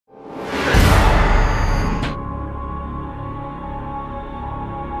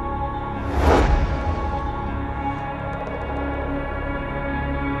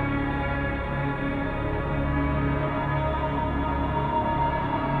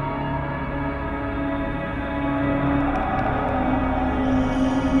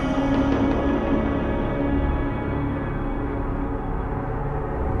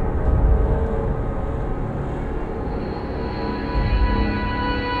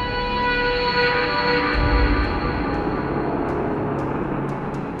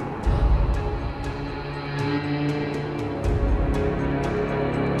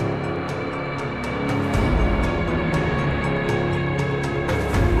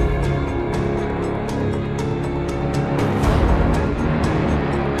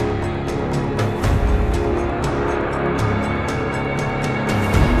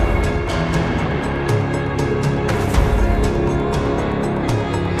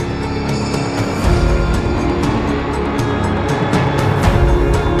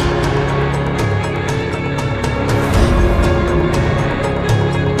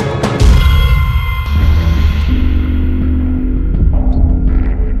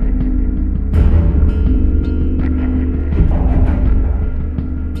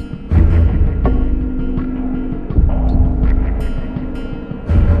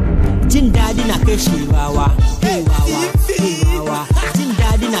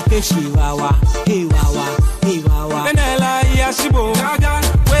Shiwawa, hey wawa, hey wawa. And I like Yashibo, Gaga,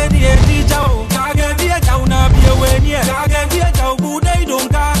 where the Ejao, Gaga, the Gauna be away near, Gaga, the Ejao, good day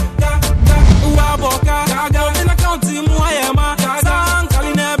don't Gaga, Uaboka, Gaga, in a county, Muayama, Gaga,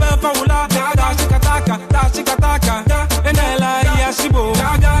 Kalineba, Paula, Gaga, Shikataka, and I like Yashibo,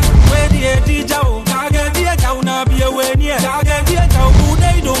 Gaga, where the Ejao, Gaga, the Gauna be away near, Gaga, the Ejao, good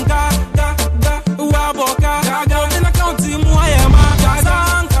day don't Gaga, Uaboka, Gaga, in a county, Muayama,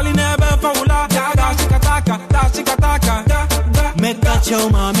 Gaga. Make a chow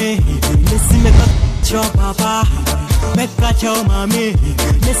mommy, listen make a chow papa. Make a chow mommy,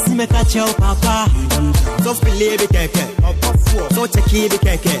 listen make a chow papa. So filet be keke, so checky be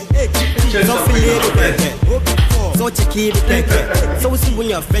keke, so filet be keke, so checky be keke. So see when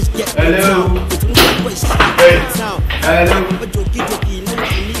your fresh get. Hello. Hello.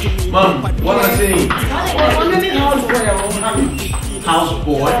 Mom, what I say?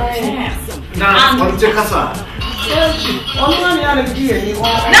 Houseboy. Now, what is your casa? No,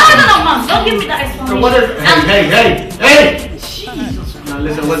 Mom, don't give me that explanation. So what is? Hey! Jesus. Now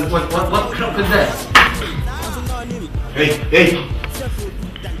listen, what crap is that? Hey!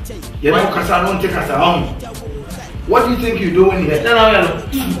 You don't casa, don't take casa home. What do you think you're doing here? No.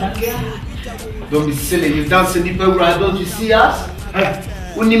 Don't be silly. You dancing nipa, right? Don't you see us?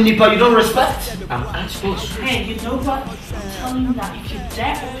 Nipa, you don't respect? I'm supposed to. Hey, you know what? I'm telling you that if you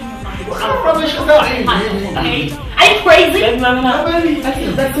dare open your mouth, what rubbish is that? okay? Are you crazy?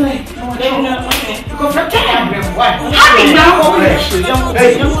 That's me. Okay. Go for time. What? Happy now? What the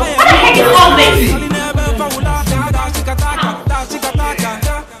heck is all this?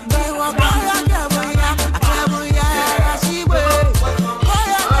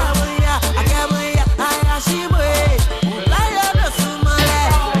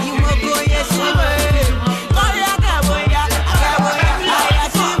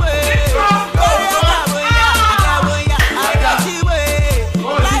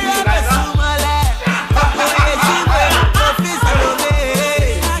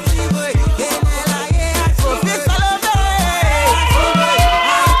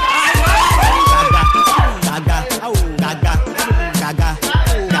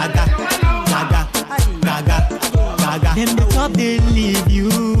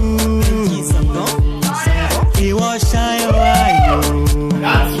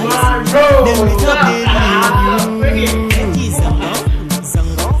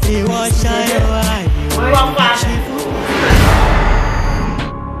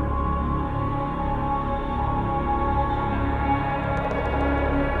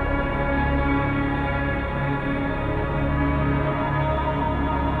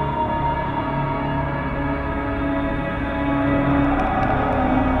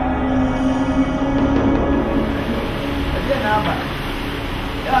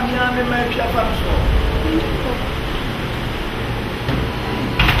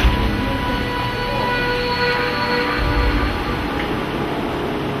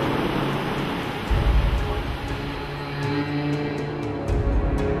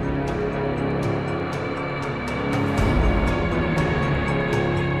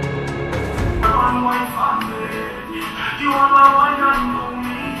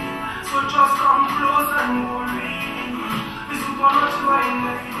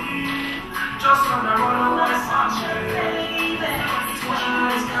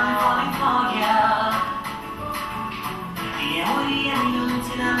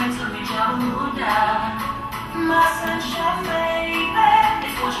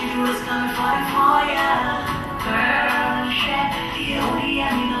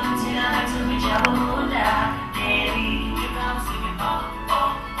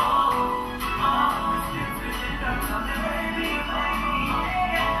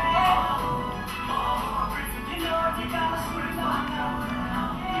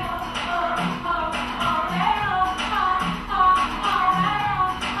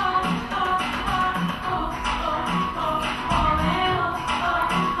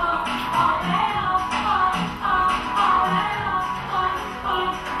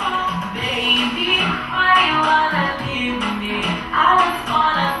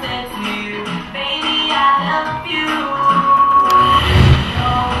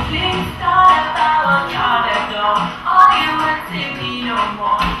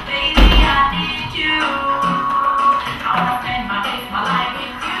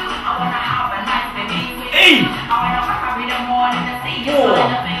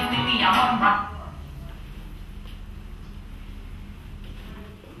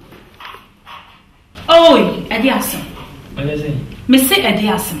 Oh, Ediason. What is it? Missy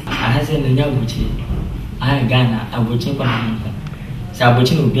Ediason. I said the Yabuchi. I Ghana, I will check on him.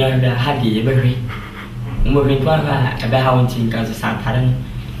 Sabuchino behind the Hadi every moving one about how to go to San Paran,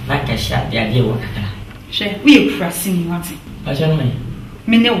 like a shot the idea what we pressing you. I don't know.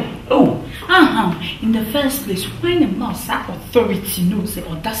 Oh, in the first place, when a mouse authority knows the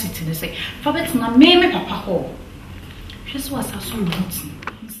audacity to say, for that's not me, Papa Hall. Just was I so rotten.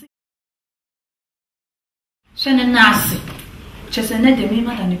 Shannon Nasi, just another me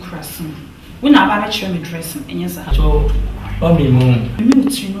than the crossing. When I buy a trim dressing, and yes, I told Bobby Moon,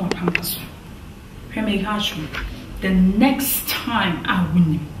 you know, Pampas. The next time I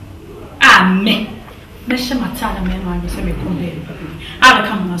win you, I may. Mesha matala me ma se me kombe papi ala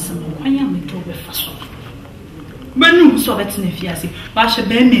kama nasema kwanya me to be faso benu so beti ne fiase ba she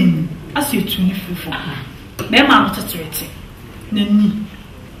be men asi tuni fufu me ma no tetrete na ni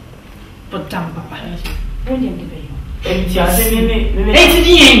potam papa woni am de be yo enti ase me enti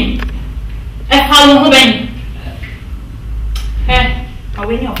dien e hawo ho ben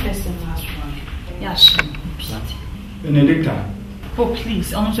aweni of first and last one ya she Benedicta. Oh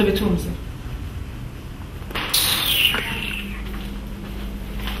please I want to be told sir.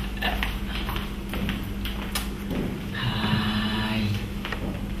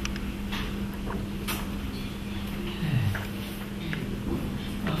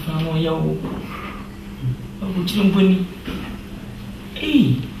 Yo, oh, Chimpuni.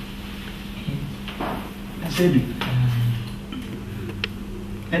 Hey, I said,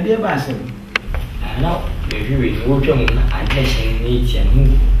 and dear Bassel. Now, if you will come, I guess you need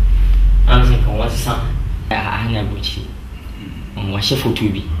and I'm thinking what's son. I never see. On what she for to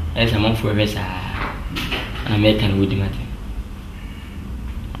be as a month for an American would matter.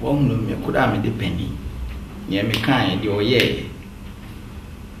 One room, you could have made the penny. Near me kind, your ye.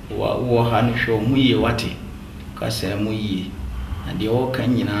 Wa han show muye wate kasa muye na de o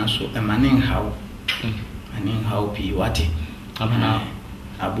kan nyina so emanen hawo anen hawo pi wate amana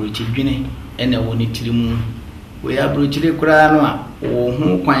abrochi dwene ene woni tirimu we abrochi kura no a wo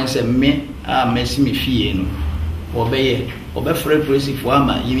hu kwan se me a mesi me fie no obeye obefre presifo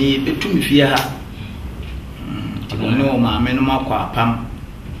ama yimi betumi fie ha timono ma me no makwa pam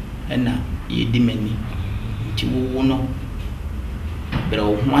ena yedi mani tiwo no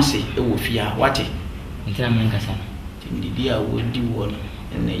pero o humase e wo fia wate ntina menkasa tindidi a wodi won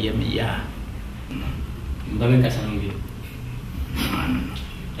ene yemi ya ba menkasa no bi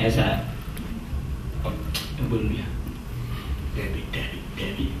esa bolbia Debbie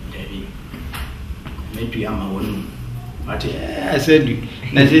metu ama wonu wate asedu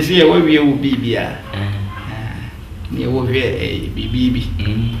na sesi e wo wie wo bibia ni wo wie bibibi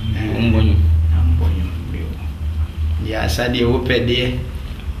mbonyo ya Asade wo pede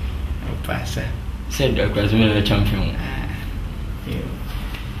passa said the Ghanaian champion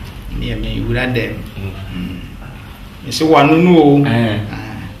ni me wura dem me se wanu no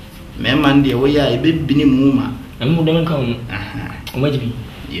me man de wo ya e bebini mu ma mu dem kan o majibi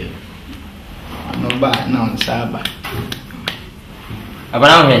yo no ba na on saba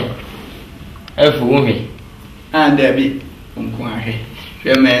abana he efu wo he Debbie unku ahe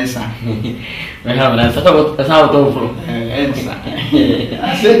hwe mensa me ha na sa to fro ensa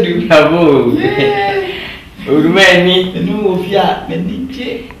asedu abo urumeni no ofia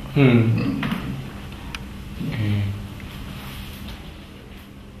menije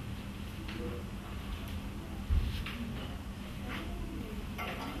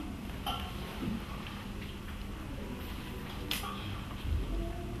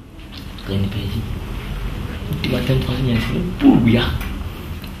Ini peji. Dimakan terus yang sepuluh ya.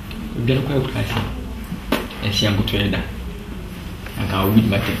 Udah aku yang berkasih. Siang betul dah. Angkau wid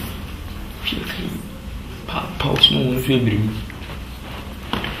makan. Pau semua orang beri.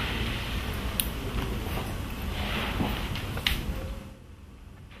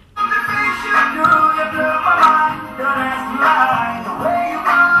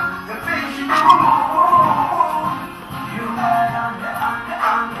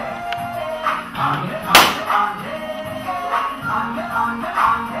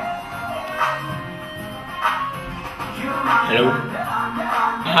 Hello.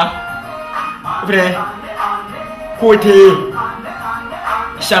 Frère. Côté.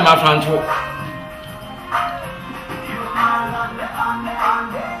 Sama Franco.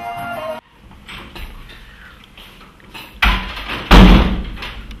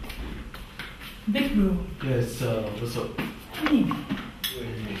 Big bro. Yes, what's up?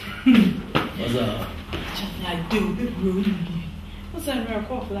 What's up? I do, big bro. What's that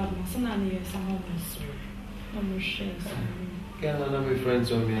record for that? I'm not here, someone else. I'm not sure. Yeah, none of my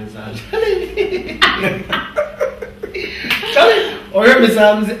friends on me and Sam. Charlie, or hear me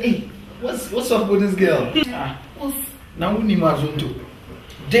Sam say, hey, what's up with this girl? What's Now we need AZONTO.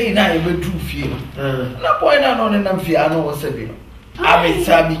 day na ebe true fear na boy na no na fear no was sabi no abi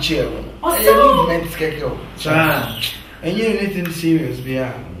sabi chair no movement keke o and you anything serious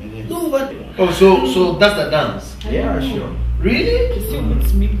bia no but oh so that's the dance yeah sure really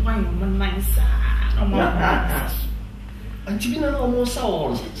it's me why no nice Antibina no almost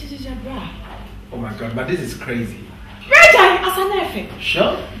sour. Oh my god, but this is crazy. Right, Asante.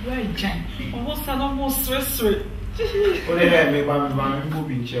 Sure. Right, almost stress. What the hell, me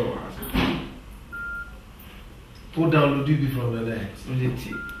moving chair. Put down the DB from the next.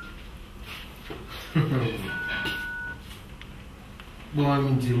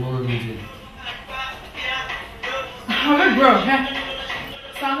 Moment. How bro?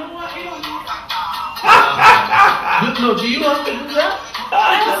 No, do you have to do that? I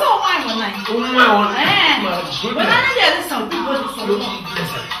saw why one night. Oh my But I didn't some people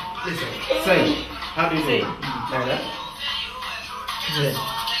listen. Say, how do you say? Like that?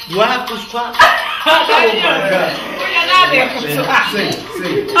 Do I have to squat? Oh my God. Say.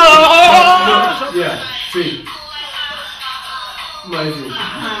 Oh. Yeah, say. My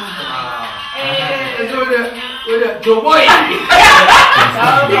with a boy.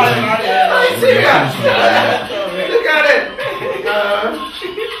 Look at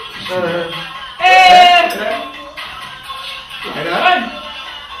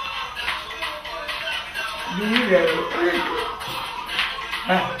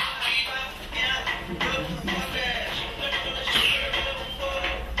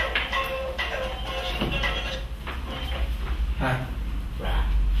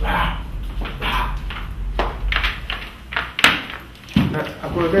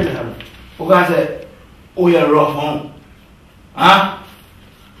it. Oh, you're rough home. Huh?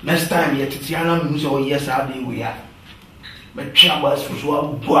 Next time you're Tiana News or yes, I do we are. But chambers for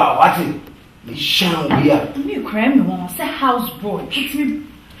so what it? We shall we are. You cram me one, say house boy.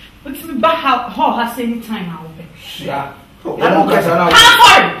 What's me back how has any time I'll be. Yeah.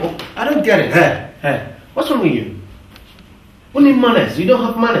 I don't get it. Hey. What's wrong with you? What need manners? You don't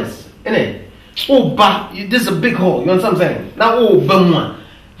have manners, innit? Oh, but this is a big hole. You understand what I'm saying? Now, oh, Bama.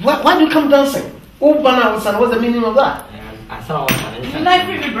 Why do you come dancing? Oh, Bana, what's the meaning of that? I saw you like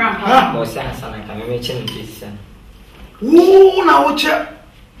me, grandpa. Oh, Asante, can we change this? Oh, now check.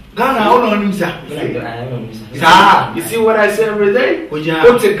 Ghana, hold on, you see what I say every day?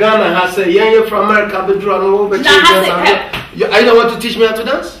 Go to Ghana, I say, yeah, from America, but draw over. I don't want to teach me how to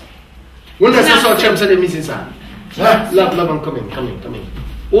dance. When I say so, Chem said, Mrs. Love, I'm coming.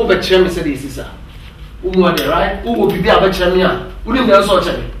 Over Chem said, this is right? Who will be there? Who didn't also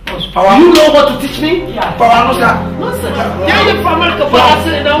check me? You know what to teach me? Yeah, power, yeah, you're from America, but I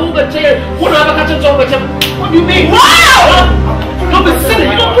said, now who can tell you? What do you mean? Wow! Don't be silly,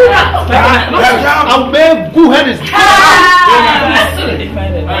 you don't do that. I'm very good headed.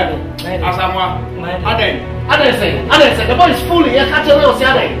 Asamoah, I didn't say. The boy is fooling. I can't tell you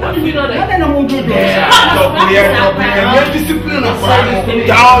what do you mean on that? I don't know do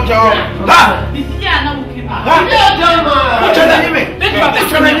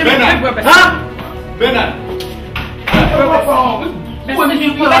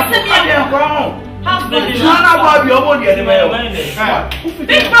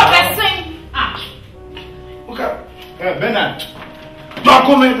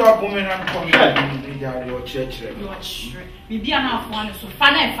document and come your church. Maybe I'm not one so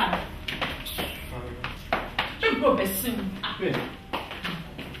fun. Big brother sing.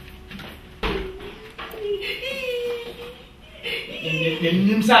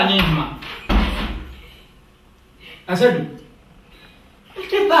 I said,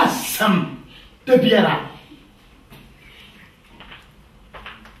 give us some to be around.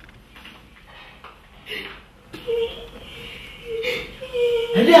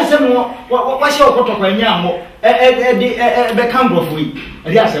 And there are some more. What's your photo when you are a camera for you?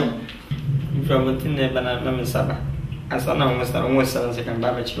 And there are some from within the banana saba. As I know, Mr. Almost sounds like a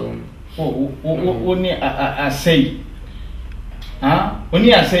barbecue. Oh, only I say. Huh?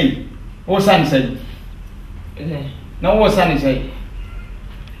 Only I say. What son said? No, what son say?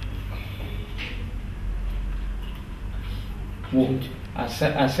 I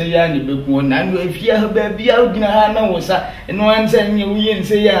say, yeah, you be one. And if you have baby out in a hand, and no one saying you and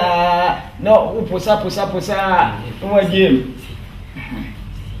say, no, posa, no game.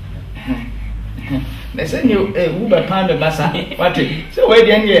 They send you a Uber pound of bassa. What? So, wait,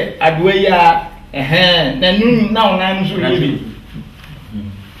 then, I'd weigh a hand. Then, now I'm so heavy.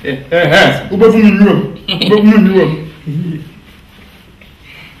 Uber from Europe.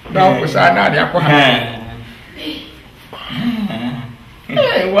 Now, was I not your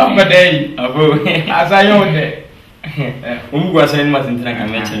Hey, one day, as I own it. Who was saying what in I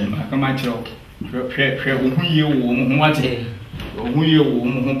mentioned? Come on, Joe. Who you want it? Who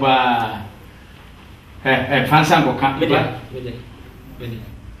you buy? Fancy will come with it.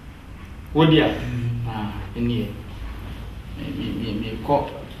 Would you? In here. Me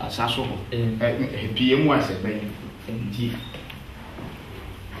caught a sasso. PM was a baby. Indeed.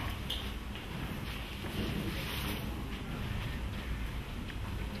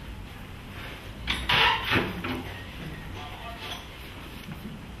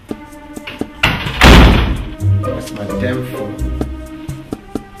 That's my damn phone.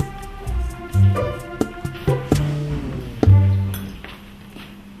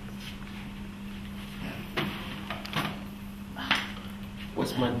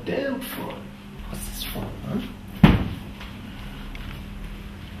 What's my damn phone? What's this phone, huh?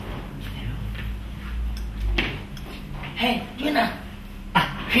 Hey, Jonah.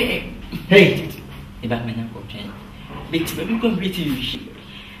 Hey. Hey. About my number, Jen. Let's complete you.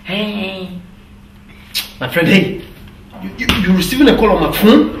 Hey. My friend, hey. You're receiving a call on my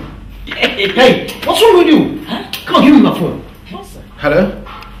phone? Hey, what's wrong with you? Huh? Come on, give me my phone. Yes, sir. Hello?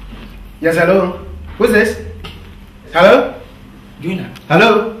 Yes, hello? Who's this? Hello? Jonah.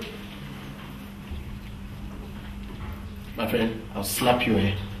 Hello? My friend, I'll slap you,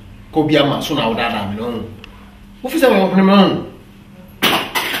 eh? Go be a man, soon I'll die, no. What is that?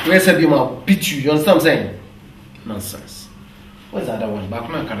 Where said you, I'll beat you, you understand what I'm saying? Nonsense. What's the other one? Back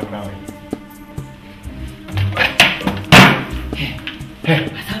man, kind of crowd. Hey,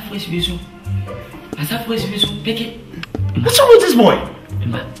 Pick it. what's wrong with this boy?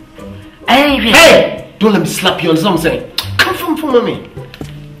 Hey! Don't let me slap you, understand what I'm saying? Come from mommy.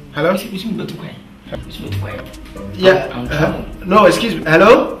 Hello? Yeah. No, excuse me.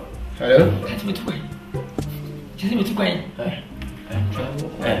 Hello? Hello?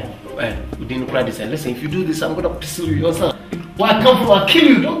 We didn't cry this. Listen, if you do this, I'm gonna pistol you. You understand? Where I come from, I'll kill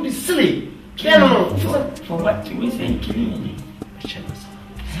you. Don't be silly. Yeah, no. For what? You will say killing me.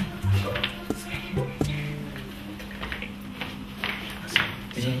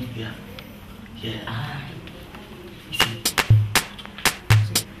 Yeah. You see.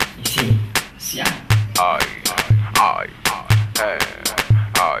 See.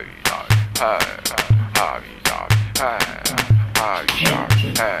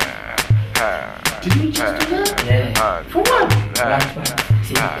 Did you just do that? Yeah. For what?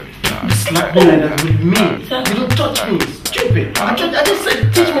 You slap me like that with me. You don't touch me. Stupid. I just said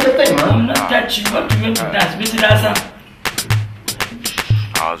teach me the thing, man. I'm not touching you. What do you mean to dance? Mr. Dancer.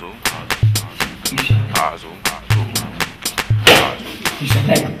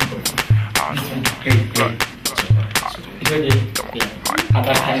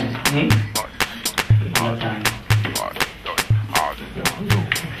 Other time.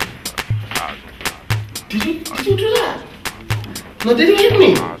 Did you do that? No, did you hit me?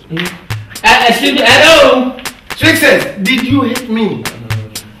 Excuse me, hello? Success, did you hit me?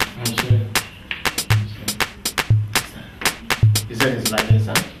 I'm sure. He said it's like this,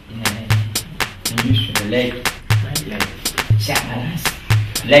 huh? Yeah. I'm used to the leg.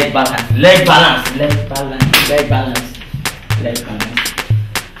 Leg balance.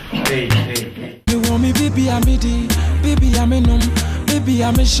 Hey. You want me, baby, I'm baby, I'm in baby,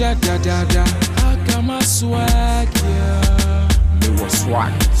 I'm a shag, da. I got my swag, yeah. Me was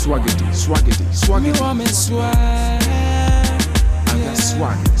swaggity. Me want me swag. I got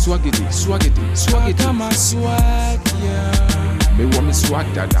swaggity. I got my swag, yeah. Me want me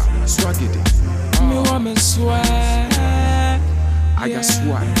swag dada, swaggity. Me want me swag. I got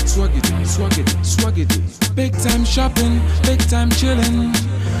swaggity. Big time shopping, big time chilling.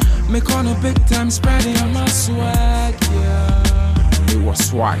 Make on a big time spreading my swag, yeah. Me was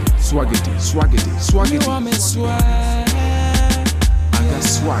swaggity. Me want me swag. I got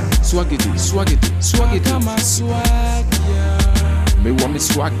swaggity. I got my swag, yeah. Me want me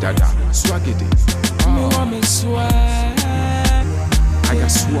swag dada, swaggity. Me want me swag. I got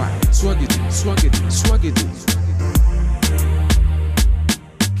swaggity. Swag.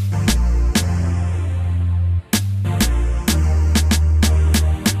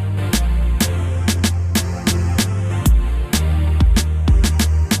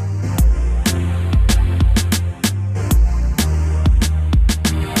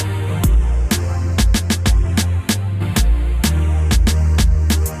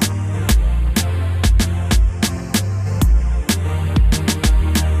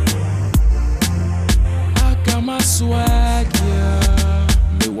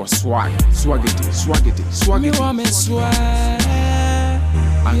 Me want me swag.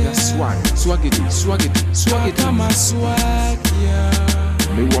 I got swaggity. I got my swag, yeah.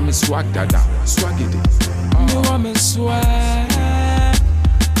 Me want me swag dada, swaggity. Me want me swag.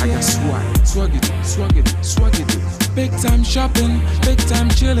 I got swag, swaggity, swaggity, swaggity. Big time shopping, big time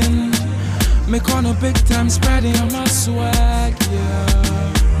chilling. Me corner big time spreading on my swag,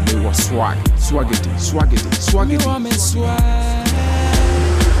 yeah. Me want swag, swaggity, swaggity, swaggity. Me want me swag.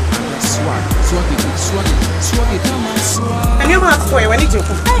 Swag, swaggity, swaggity, swaggity. My swag. And you want to when you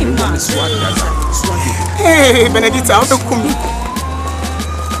Hey, man. Swag dada, swaggity. Hey, Benedita, how to come?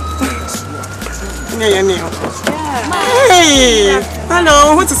 Yeah. Hey,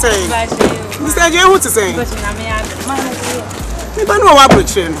 hello, what to say? Mr. J, what to say? Me don't know what to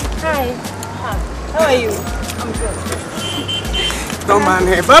say. Hi. How are you? I'm good. Don't mind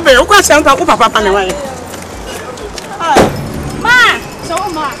her. Baby, you can't shout out Papa anyway. Hi. Ma! So,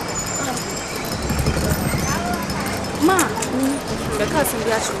 Ma, because we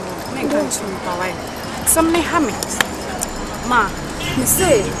are going to Hawaii. Some may have it. Ma, you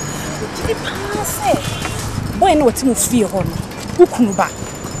say, boy, no, it's not fear on. Who can back?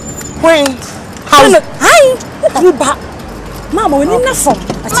 When? How? Hi, who can back? Mama, we need nothing.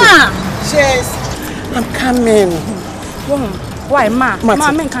 Ma, cheers. I'm coming. Why, Ma?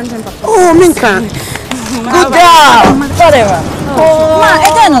 Ma, men can't drink. Oh, men can. Good girl. Whatever. Ma, I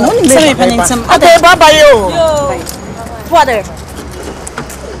don't know. Okay, bye-bye, you. Whatever.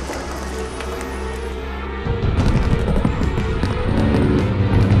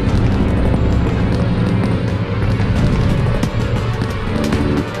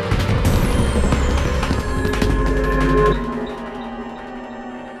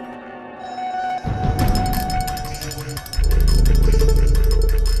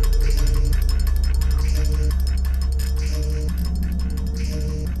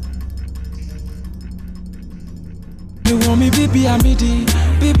 Baby, I'm it,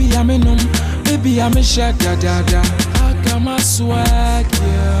 baby, I'm in baby, I'm a shag, da. I got my swag,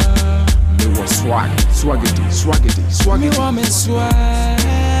 yeah. Me want swag, swaggity, swaggity, swaggity. Me want me swag.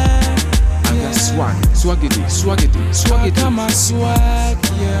 I got swag, swaggity, swaggity, swaggity. I got my swag,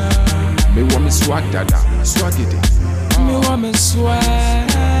 yeah. Me want me swag, dada, swaggity. Me want me swag.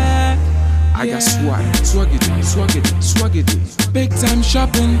 I got swag, swaggity, swaggity, swaggity. Big time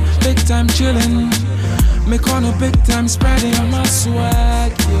shopping, big time chilling. Me corner big time spreading on my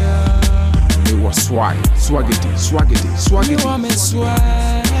swag, yeah. Me want swag, swaggity, swaggity, swaggity. Me want me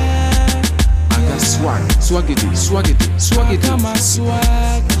swag. I got swag, swaggity, swaggity, swaggity. I got my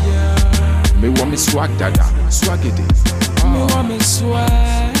swag, yeah. Me want me swag, dada, swaggity. Me want me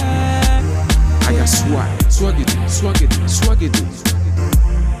swag. I got swag, swaggity, swaggity, swaggity.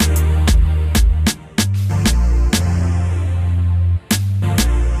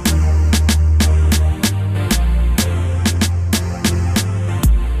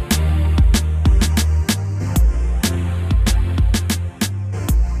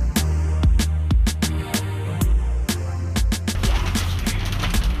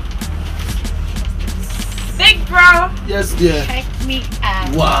 Yes, dear. Check me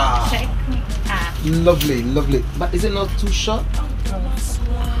out. Wow. Check me out. Lovely, lovely. But is it not too short?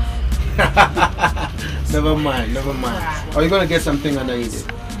 Never mind, never mind. Are you gonna get something underneath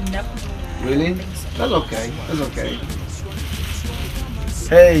it? Nope. Really? That's okay. That's okay.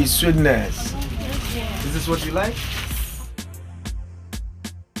 Hey, sweetness. Is this what you like?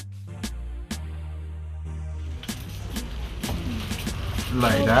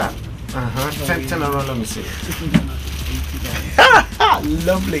 Like that? Turn around, let me see.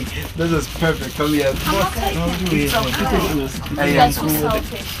 Lovely. This is perfect. Come here. I'm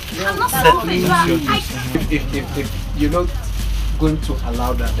not selfish. If you're not going to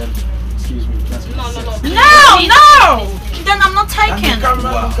allow that, then excuse me. That's what No. Then I'm not taking.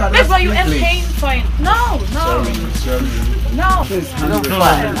 Before you ain't paying for it. No. Sorry. No.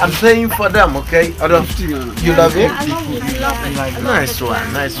 I'm paying for them, okay? You love it? I love it.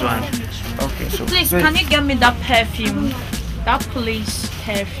 Nice one. Okay, so please, can you get me that perfume? That police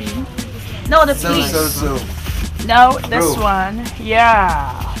perfume? No, the police. So. No, this one.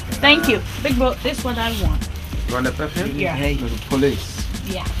 Yeah. Thank you. Big bro, this is what I want. You want the perfume? Yeah. The police.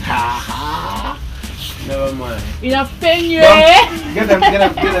 Yeah. Never mind. In a penny. Get them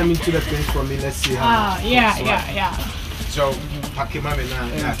into the thing for me. Let's see how. Yeah. So, pack him up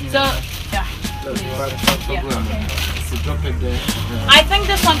now. So, yeah. So drop it there. I think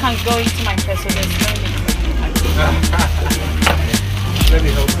this one can go into my purse, so there's no need for me. Let me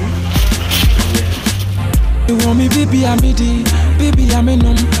help you. Yeah. You want me, baby, I'm it, baby, I'm in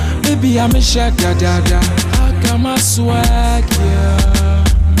baby, I'm a shag, da. I got my swag, yeah.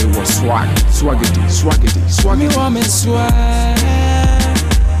 Me want swag, swaggity, swaggity, swaggity. Me want me swag.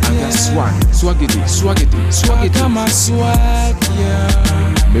 I got swag, swaggity, swaggity, swaggity. Got my swag,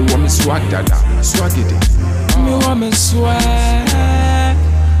 yeah. Me want me swag dada, swaggity. Me want me swag.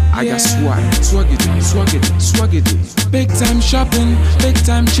 I got swag, swaggity, swaggity, swaggity. Big time shopping, big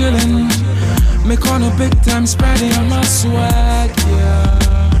time chilling. Me corner big time spreading on my swag, yeah.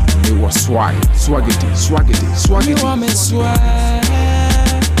 Me want swag, swaggity, swaggity, swaggity. Me want me swag.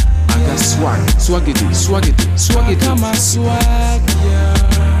 I got swag, swaggity, swaggity, swaggity. Got my swag, yeah.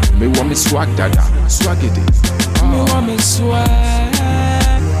 Me want me swag dada, swaggity. Me want me swag.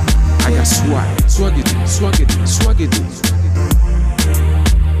 I got swag, swaggity, swaggity, swaggity.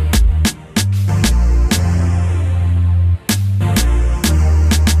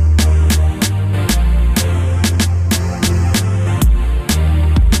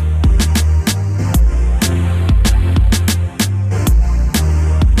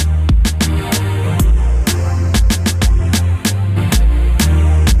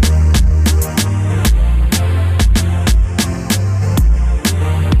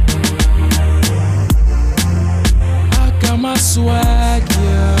 Swag,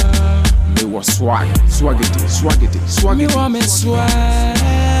 yeah. Me want swag, swaggity, swaggity, swaggity. Me want me swag.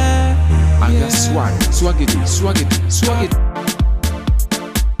 I got swag, swaggity, swaggity, swaggity.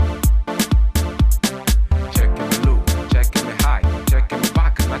 Checking me low, checking me high, checking me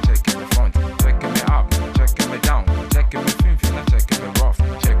back, not checking me front, checking me up, checking me down, checking me fin, not checking me rough,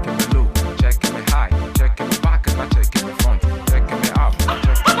 checking me low, checking me high, checking me back, not checking me front, checking me up,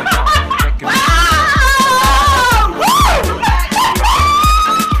 checking me down, checking me.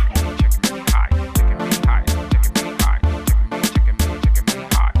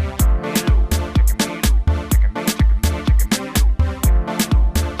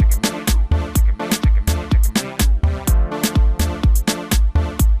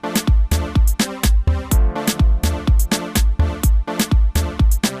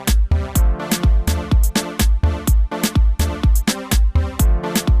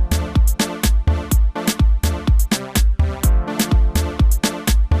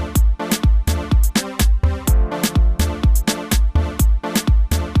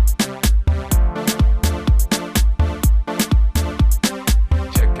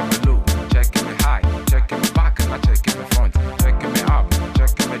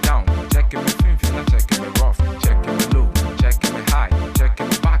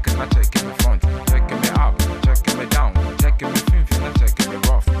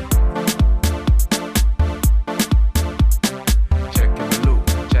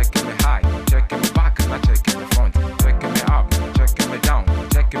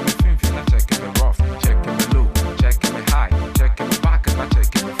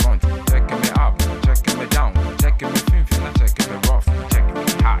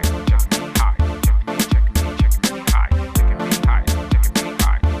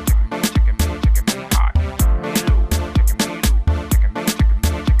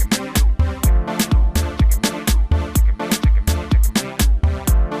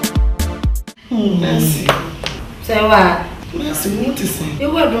 Sewa. Merci, what is it? You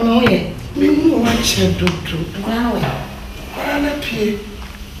were doing away. We know what you do. Go away. I'm not here.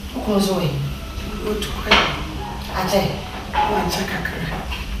 Who goes away? Go to quiet. I tell you. One check a career.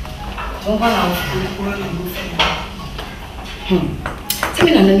 Don't go now. Tell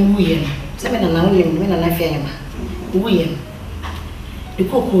me, I'm not here. Tell me, I'm not here. I'm not here. Who are you? The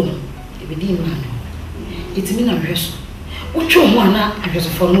cocoa. The beginning man. It's me, I'm just. What you want? I'm just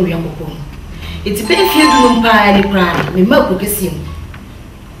following your cocoa. It's been few room pie and cry. Me milk will kiss him.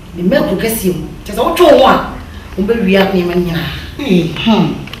 Me milk will kiss him. Just what you want. We will react me, man.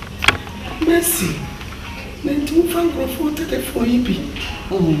 Merci. Then two francs were 40 for you.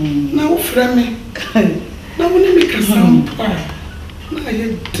 Now, frame. Now, when you make a sound pie. Now,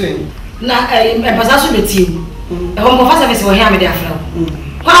 you're dead. Now, I'm a possession with you. The home of us will hear me there.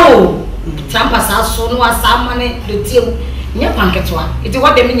 How? Tampas are so no as some money, the team. Near Pankatwa. It's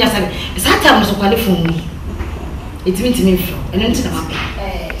what they mean. It's hard time to call for me. It means to me, and into the map.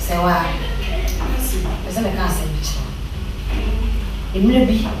 So, as I can't say, it may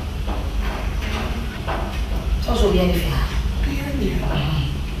be also be anything.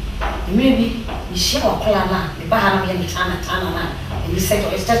 Maybe you share a collar, the Bahama and Tana, and you say,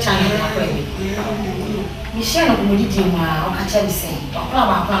 it's just China. You share a commodity, or catch every say, or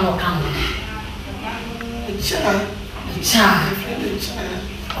plan or come. Child,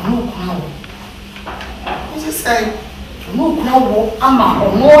 no crowd. What's it say? No crowd, Amma,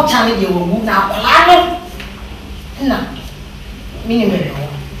 or more challenge you will move now. No, minimum.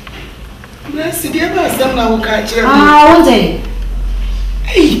 Let's see, dear, some now catch you. Ah, one day.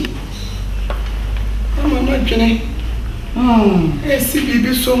 Hey, I'm not Jenny. See,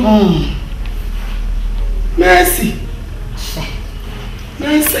 baby, so. Mercy.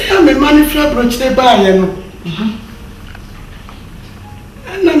 Mercy, I'm a manufacturer brooch they buy, you know.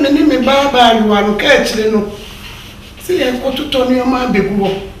 And I'm a name Baba, you are catch, you know. See, I go to Tony on my big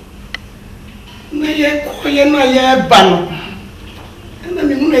walk. Nay, quiet, banner. And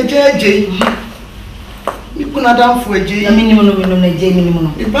I'm in a JJ. You put a down for a J. A minimum of a J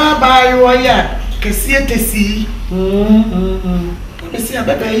minimum. The Baba, you are ya. Can see it to see. Let me see a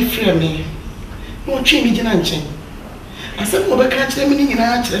baby frame me. No change in ancient. I said, what catch them in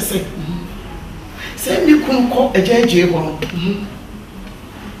our chest. Send me couldn't call a JJ one.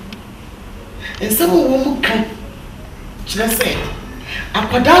 And some woman can. Should I say, I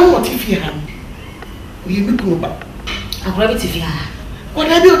put down what if you have. You be cool back. I grab it if you have.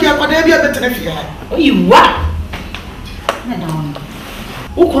 Whatever you get, whatever you better if you have. Oh, you what? No.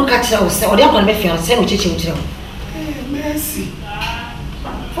 Who could catch us or the other make you send you? Mercy.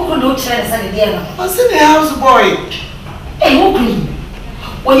 Who could not try to send it there? What's in the house, boy? Hey, who clean?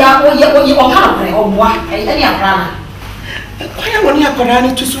 Well, you are hungry or what? Any of Rana. I want your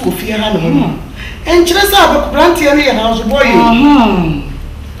Korani to sue for your hand. And just have a plenty of house, boy.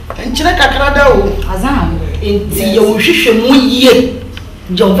 And Chilaka Canada, Azam, in your shisham, ye.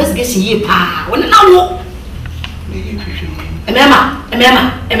 Your best guess ye, pa. When now.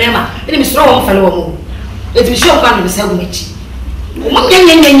 Emma, let me strong fellow. Let me show one of the sandwich.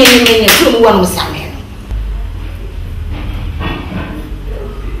 One was Samuel.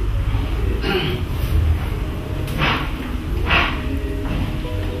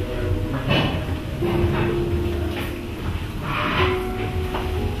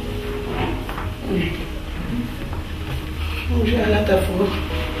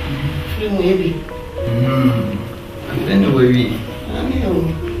 Maybe. Then we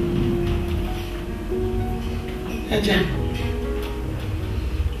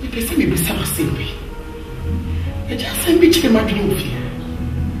you can see me so simple. I just send me to my dream.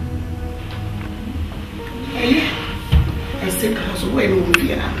 I said, house away over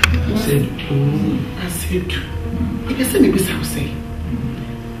here. I said, you can see me so say.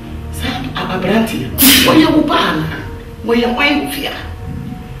 I'm a brandy. Why you ban? Why you wine fear?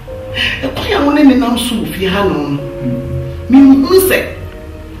 A quiet one in an soup if you had known. Me, say,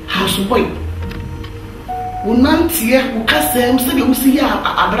 house boy. Unantia, who cast them, said you see a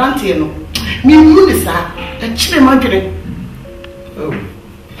brantiano. Me, Munisa, a chile market. Oh,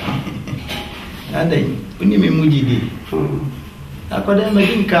 and then, when you mean Mujidi, I could have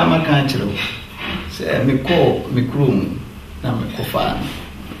made come a country. Say, me call me groom, now me coffin.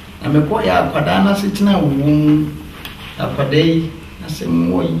 I'm a boy, a padana sitting a womb, a paday. I say,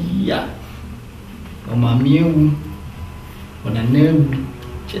 more ya. Oh, my mew, when I know,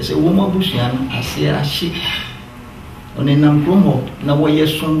 she's a woman bushian, I say a sheep. On a number, now why your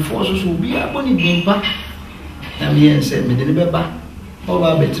son forces will be up on it being back. And he said, me deliver back. Oh,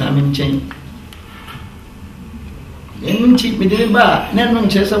 I bet I'm in chain. Then cheap me deliver, never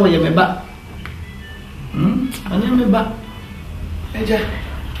chess away me back. I never back. Eja,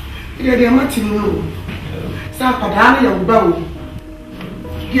 you're a Martin. Sapadana, your bow.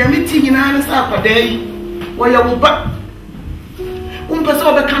 You're meeting in an Sapa day, where you will back. Pass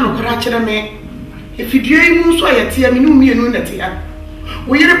over Cano Caraccia me. If you dream, so I tear me, me and Nunatia.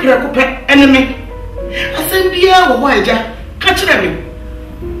 We are a preoccupied enemy. I send the air, why, Jack, catch them.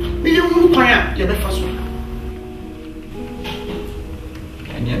 Will you move quiet, you're the first one.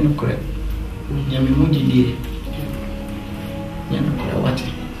 And you're not correct. You're Mujidi. You're not correct. What?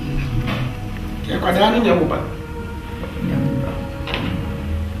 You're quite down in your woman.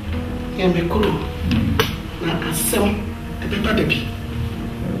 You're cool. Now, some a paper baby.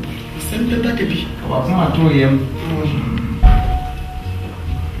 Send the baby. What's my 2 a.m.?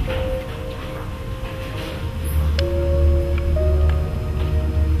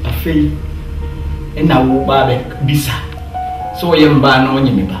 A fee. And I will buy a visa. So I am banned on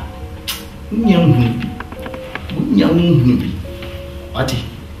you. Young, what?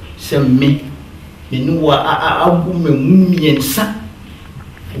 Send me. You know what? I will me and son.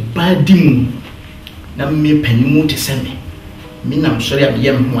 Badim. Na me panimu to send me. Me I'm sorry I'm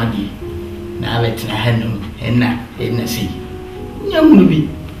young one. Now let na handle and na see. Young movie.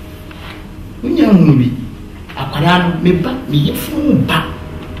 Aquaran me back me fool back.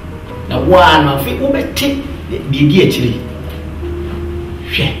 Now one of it will take the actually.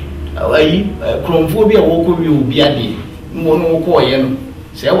 Share. Away, chromophobia walk will be a day. Mono coin.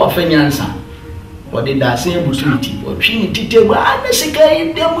 Say what fancy. What did I say? Opportunity or trinity table? I'm a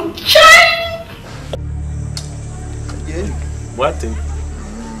second them child. What thing?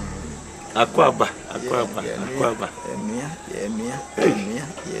 Akuapem Akuapem. Enua.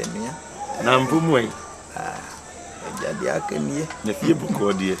 Na mpumwe. Jadi akanie. Na fie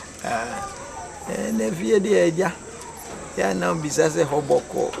buko de. Na fie de eja. Ya na bisa se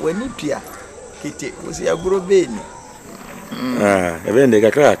hoboko wani tua. Kiti usi aguro beni. Ebe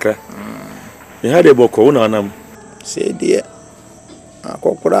ndeka krakra. Ni hade boko una nam. Se de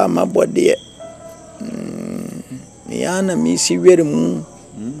akokora mabode. Ni ana mi si were mu.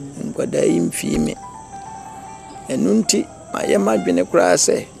 Nkwada imfime. Enunti maye madwene kura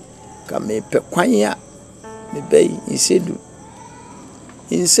se ka me pe kwan ya me bai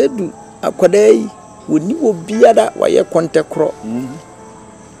insedu akwada yi woni obiara waye kontekro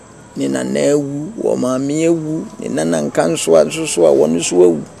ni na ewu wo maame ewu ni na nkansah so a wonu so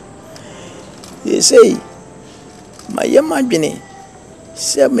ewu yesei maye madwene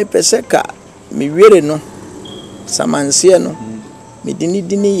se me pese ka me were no samanse no me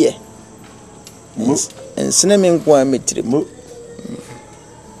dini ye ensene me nko a metire mo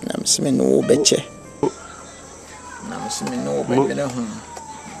na mseme no beche na mseme no bebere ho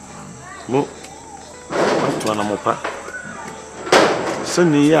mo to na mopa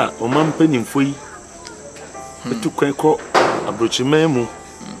sani ya o man panimfo yi etukwan ko abrochiman mu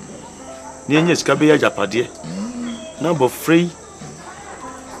ni enye sika be ya japade na bo free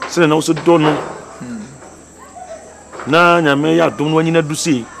sene na so do no na nyame ya dom no nyina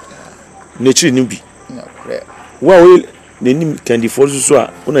dusi ne chiri ni bi wa we nenim kandi force so a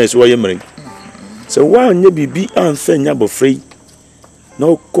una yeso wa yemre se wa nya bibi anfa nya bo free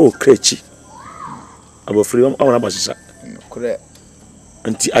na ko krechi abo free am awon abasisa kure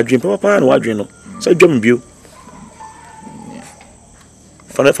anti adwen papa na wadwen no se dwom bio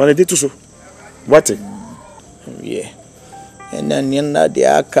fana de tuso what yeah ena nina de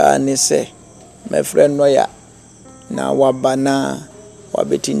aka ni se my friend no ya na wabana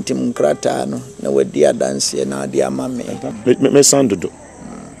wabetintim nkrata no na wadi adanse na ade amame me sandodo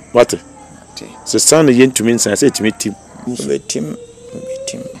what se san yentumi nsan se timitim betim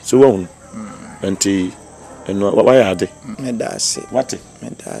so won anti eno wa ya ade medase what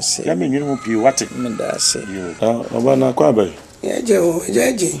medase ya me nwenu mo pii what medase oba na kwa ba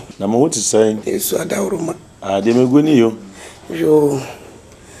Jeje na mo what say Yesu adawroma ade megoni yo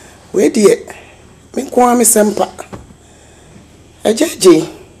we die me kwa me sempa Jeje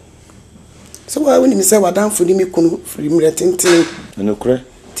so wa woni mi se wadanfo ni mi kunu firi mre tenten eno kure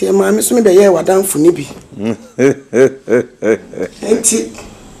tie ma me so me be ye wadanfo ni bi enti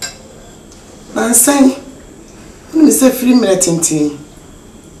nansan mi se firi mre tenten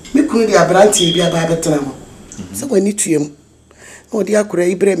mi kunu di abranti bi aba betena mo se wani tuem no di akura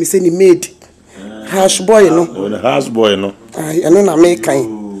ibre mi se ni maid hash boy no hash boy no ai eno na me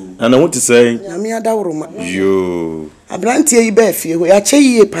kan ana what say na me adawroma yo abranti yi ba fie ho ya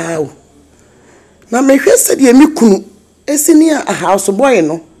cheyiye pa o na me hwese de mi kunu esi ni a house boy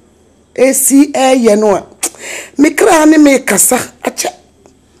no esi eye no a me kra ne me kasa acha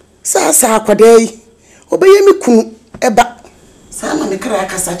sa akwada yi obeye mi kunu eba sa na me kra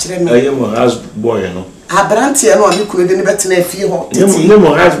kasa kire me eye mo house boy no abranti no a mi kunu de ne betena fie ho ye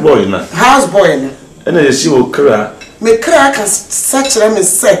mo house boy na house boy no ena yesi o kra me kra kasa kire me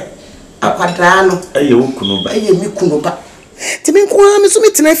se akwada no eye wo kunu ba eye mi kunu ba ti me kwa me so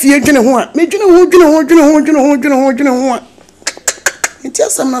metena fie dwene ho a me dwene ho a nti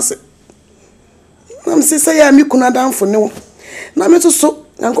asam na se na me se ya mi kunu adanfo ne wo na me to so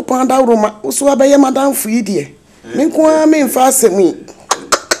yankopon adawroma wo so abaye madanfo yi de me kwa me mfa asem yi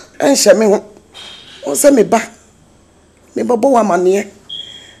enhye me ho wo se me babo wa mane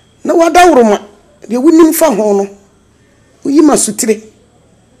na wadawroma de wunim fa ho no uyi masutire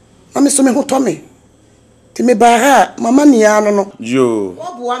na me so me ho to me ti me ba ha mama ni ano no yo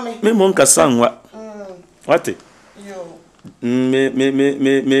oboa me mo nkasa nwa what yo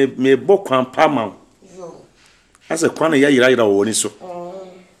me bokwan pama yo ase kwan ya yira wo ni so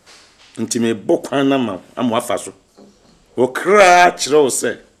nti me bokwan na ma amu afa so o kra kire o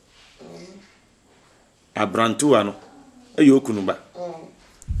se abrantu ano eyo okunu ba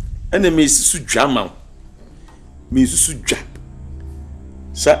ene me sisu dwa ma me sisu dwa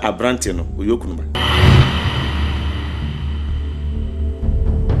sa abrante no o yokunu ba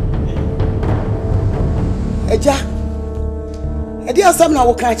eja edi asam na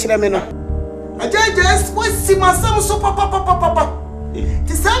wo ka kire me no ajeje wasi masam so papa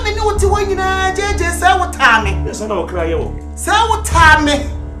ti sa me ni wuti wanyina ajeje sa wotame yesa na wo kra ye wo sa wotame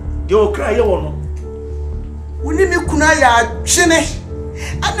de wo kra ye wo no woni mi kuna ya twene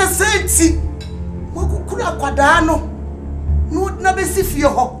ana senti wo kuna akwada no no na besi fie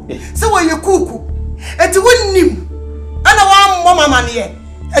ho se wo ye kuku eti wonnim ana wa mmọ mama ne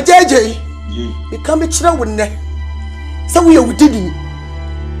ajeje We come be chira wonne. So we wudini.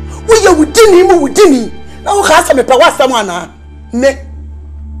 We wudini mu wudini. Na wo ka me pe wasam ana. Ne.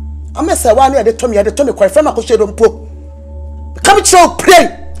 Amesa wa no de to me kwai from akoshedo mpo. Come chira pray.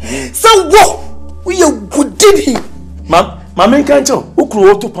 So wo we wudini. Mama nkancho,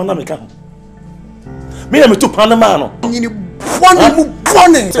 ukru to panameka. Me na me to panama no. Nyini bone mu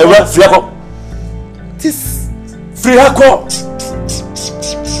bone. Ewa friako. This friako.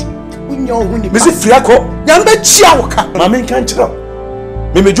 Unyo huni. Me se friako. Nyambe chia woka. Mama nkancho.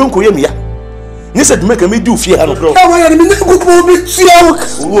 Me mejonko ye meya. Ni se dumeka me di ofie ha no. Ya wa ya me nkupo bi chia woka.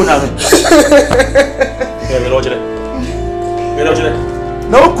 Wo na me. Me lo jere.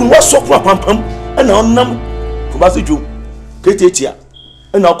 Na okun wa sokwa pampam na onnam kubase dwom. Ketetia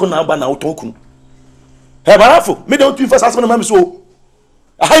na okun na aba na utokun. He barafo me don twin first asem na me so.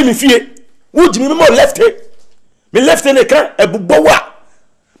 Ahai me fie. Wo jimi me mo left he. Me left he ne kan ebubo wa.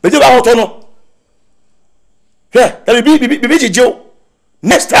 Me je ba hoto no. He, ka bi jejo.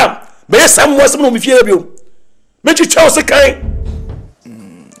 Next time, me sam mo asem no me fie bi o. Me chi chaw se kan.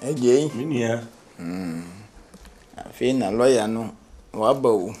 Ejei. Minia. Afi na lawyer no. Waba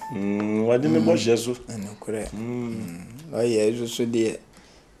o. Wadi me bo jesu. Enokure. Lawyer ezo so de.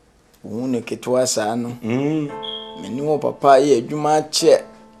 Wo ne ketwa sa no. Meni wo papa ye adwuma che.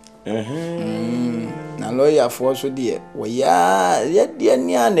 Na lawyer for so de. Wo ya de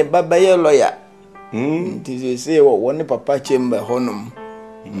ni ane baba ye lawyer. Nti se wo ne papa chamber honom.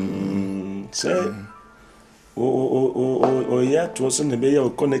 Say o ya to so ne be ya o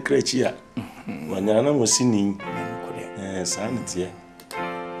kone krechi a. Wanyana mo sini. Sanity. Yo,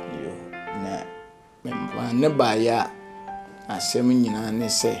 na me ba ya asem nyina ne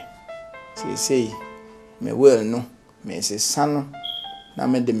se me well no me se sano na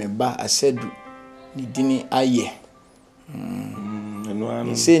me de me ba asedu ni dini aye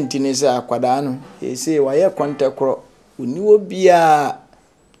eno se ntine se akwada no se wa ye kontekro oni obia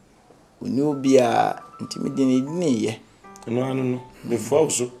ntimi dini ni ye eno anu no me fo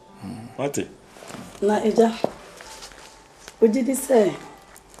so mate na eja ojidi se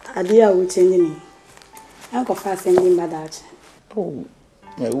ade a wo chenye ni anko fa sendi mbadache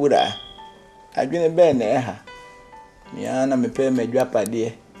me wura adwene be na ha mi ana me pe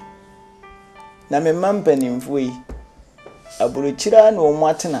medwapade na me mampani mfui aburuchira na omu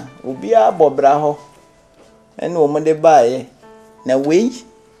atena obi abobra ho ene omu de baaye na wei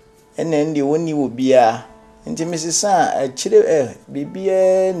ene ndi woni obi a nti misisa achire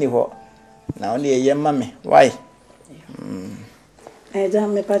bibie ni ho na oni eye mame why eja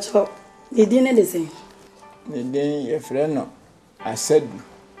me pacho didi ne dese didi ye freno asedu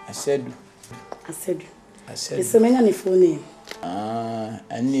eso menya ni phone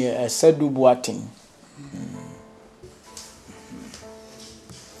ani asedu boating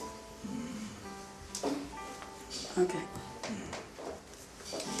okay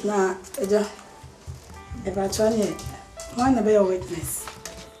na eja pacho ni one be your witness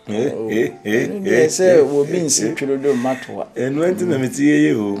say wo bin si twiro matwa enu enti na metiye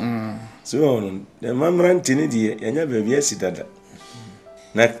ye o so on the mamran tini die enya baabi asidada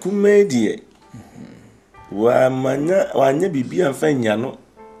na kuma die wa anya bibia mfa nya no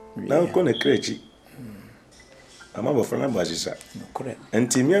na ko na krechi ama bo frana bajisa correct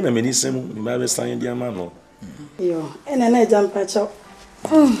enti mi na menisem mi ba be san dia ma no yo ene na eja mpacho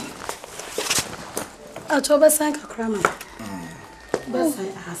acho ba san kakra ma basa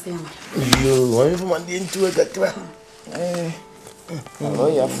asema yo wani fuma ndi ntuwe kakra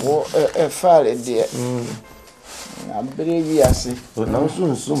lawyer for file de na bere wi ase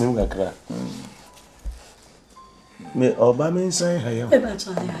na so mi kakra me oba me nsan ha yo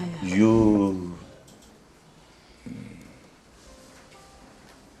yo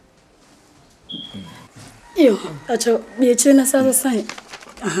yo acho bi chena sasa sai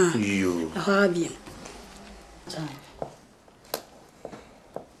aha yo aha bien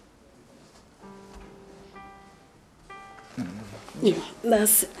yo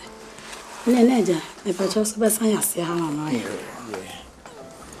that's neneja e pacho so basa yase ha no yo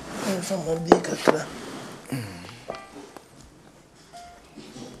fama bi kakra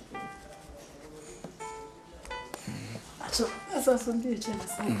acho essa so bi chena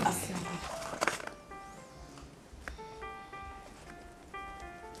sai asema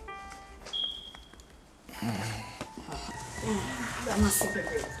Damasi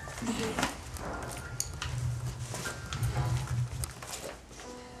bebe.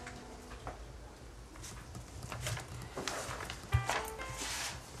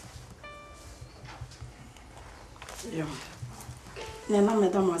 Yo. Nena me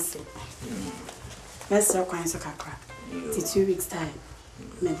damasi. Let's talk on so kakra. 2 weeks time.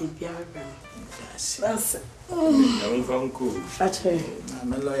 That's it. I'm from cool. That's her.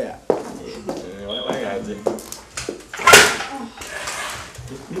 I'm a lawyer. What I got it.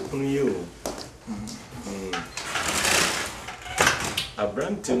 You. A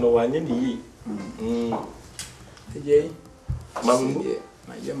brand to no one in the Mamma.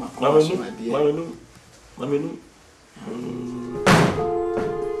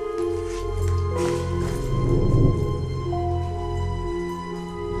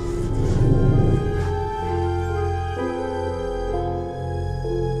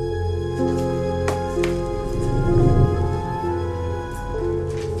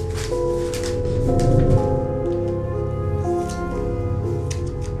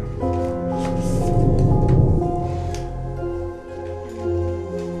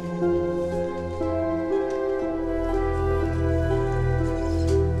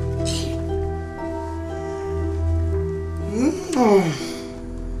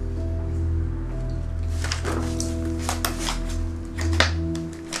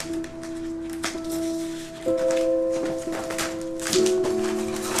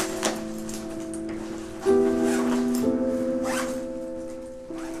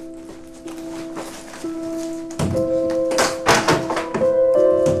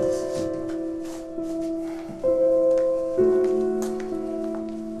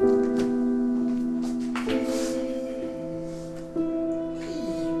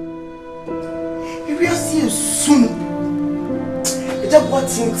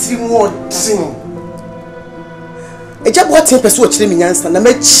 What in pursuit of Nyansa, and I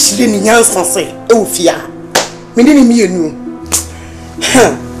met Chilin Nyansa say, oh, fear. Meaning me and you.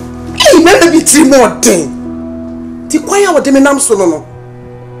 Hey, never be 3 more thing. The choir of the Menamsono.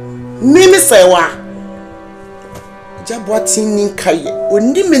 Name is Sawa. Jabwatin in Kaye, or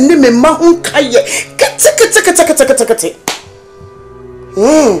Nime Mahun Kaye. Get.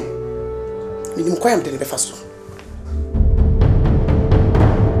 Meaning quiet the first.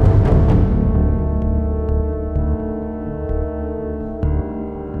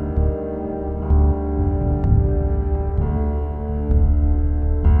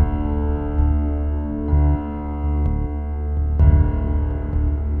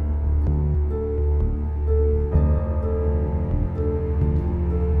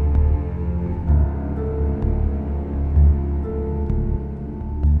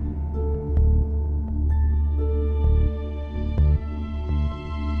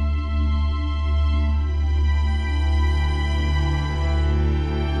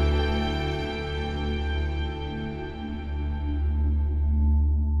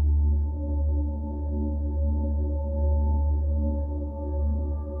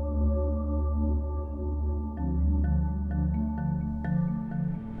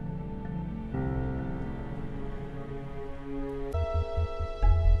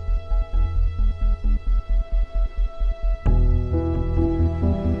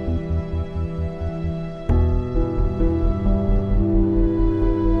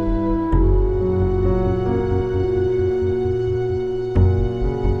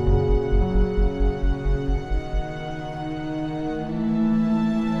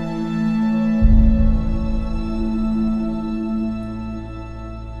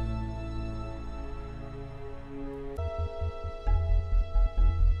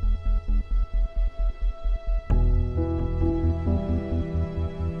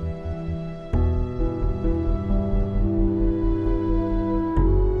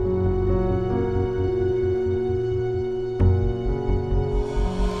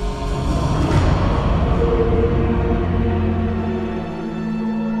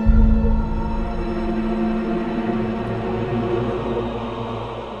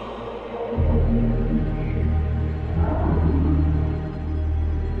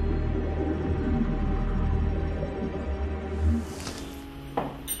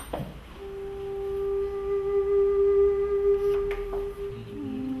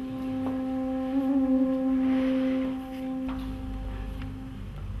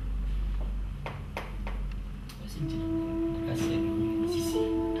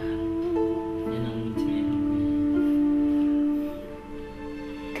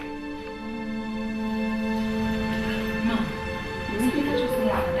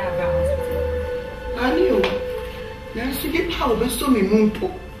 So me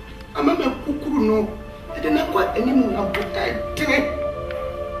mumpo. Ama me kukuru no. E de na kwa enimu na buta tene.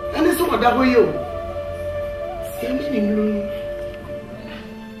 Ani so wada ho yo. Se me ni mlu.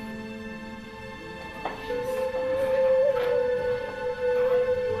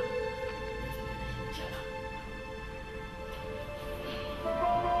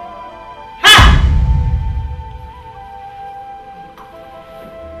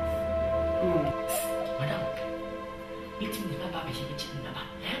 Madam, it's me, Papa, it's me, Papa.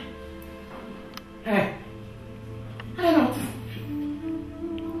 Hey, I don't know.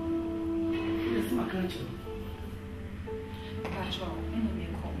 It's my country.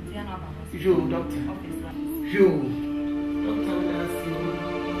 You, doctor. You. Doctor,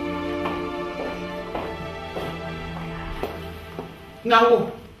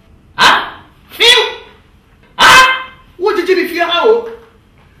 now, Phil! What did you be fear? How?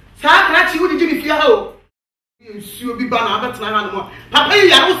 Sakarachi, what did you be fear? How? You be banana, but not Papa,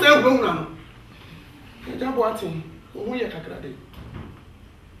 you are also grown now. I don't want him. Who are you?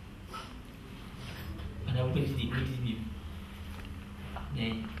 And I will be.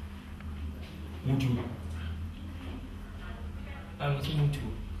 Nay, would you? I'm saying to.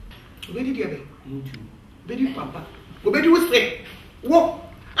 Where did you be? Mutu. Where did Papa? Where did you say? What?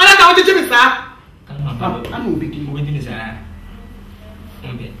 I don't know what you say. I'm moving. Within his eye. He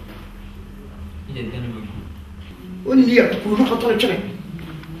didn't tell me. Only here, who look at the children.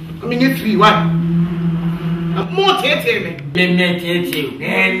 I mean, it's 3 1. I'm more me. Then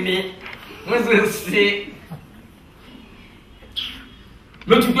me. What's this?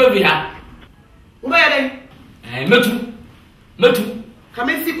 Metu go be ha. Where are Metu. Come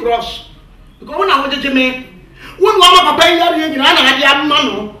and see crush. Because when I want to me, when Papa and I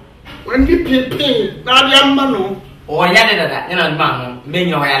mano. When we pay, now mano. Oh, yeah, man, men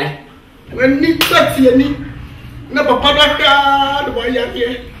your alley. When me touch any, no Papa, the boy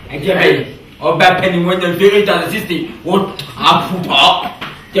here. And get or bad penny when the very assistant what I put up.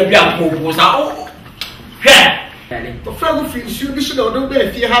 The black was out. The fellow feels you should not be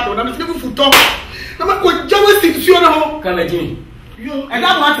if you had one. I'm never for talk. I'm not going to think you know. Come at me. You and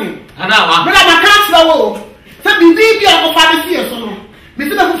I'm nothing. And I'm a castle. Tell me, baby, I'm a father here. So,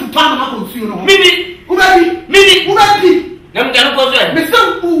 Mr. Never Palm, you know. Mini, who may be. Never can go there.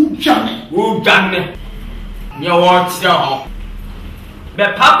 Mr. Who done me? You want so.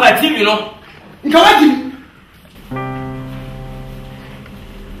 But Papa, you know. Go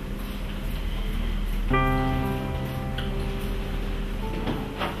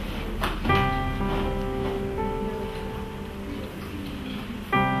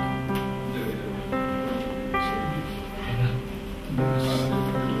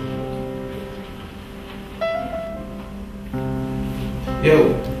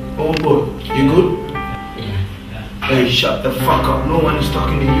Yo, old boy, you good? Yeah. Hey, shut the fuck up. No one is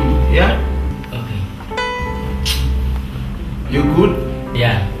talking to you. Yeah? Okay. You good?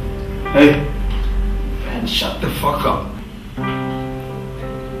 Yeah. Hey, man, shut the fuck up.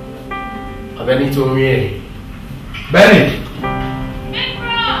 Benny told me. Benny!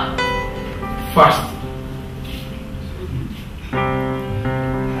 Fast.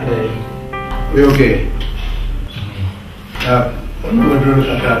 Hey. We okay? I'm going to do it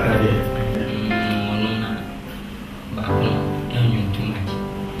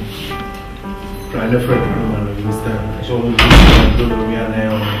trying to friend I saw we do me and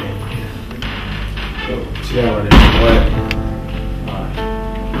so see how it is.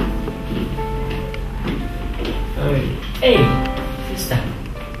 Hey, sister.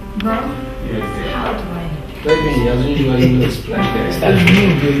 Bro? Yes. How do I? Baby, as usual, you explain that.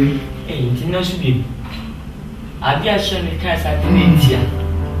 Hey, you know, should be. I've got shown the cars at the India.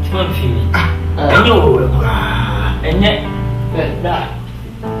 Come for me. And you, and yet, that.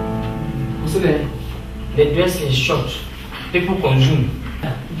 What's the dress is short. People consume.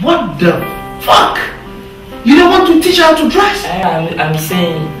 What the fuck? You don't want to teach her how to dress? I'm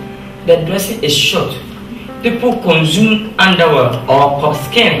saying the dressing is short. People consume underwear or pop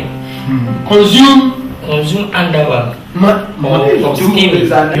skin. Consume underwear. Or skin.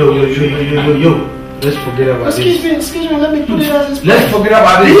 Yo. Let's forget about this. Excuse me, let me put it as let's forget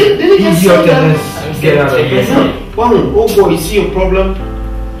about this. Let's get out of here. One, oh boy, you see your problem?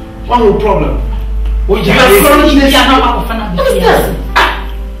 One problem. You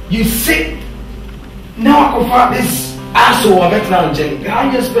sick? Now I can find this asshole I'm now, Jenny.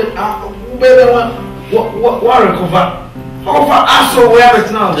 I just spent baby what recover? I can find asshole where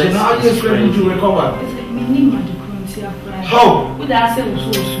I'm now, Jenny. How you expect to recover? How?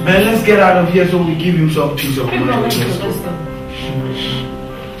 Man, let's get out of here so we give him some peace of mind.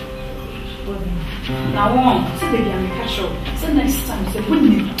 Now, so next time, so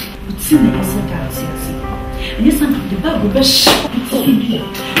when you see the person, and you send the Bible, that's it.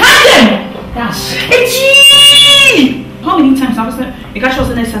 How many times I was there? Because she was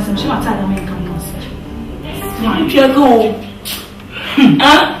the next time, she was tired of making comments. Now, if you go,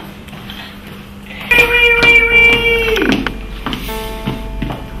 huh?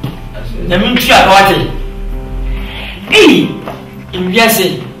 Let me try about it. Hey, in Biase,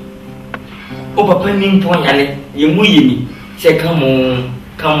 O papa ni mpo yale ye mu yemi se come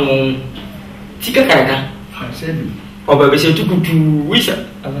on tika karaka o baba se tukutu wisa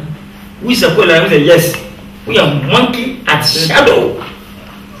ko la say yes we are monkey at shadow.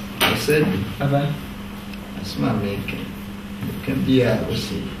 I said aba asma make can be a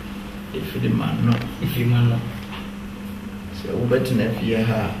see if the man no so we better na fear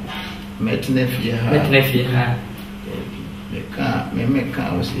her met na fear her me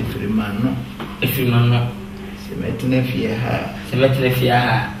ka o see if the man no se met na fear her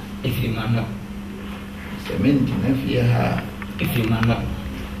if the man no se met na fear her if the man no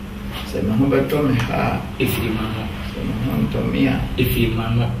se me ho beto me ha if the man no se me ho to me if the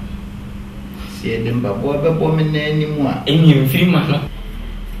man no se dem babo bebo me na animu a enyim free man no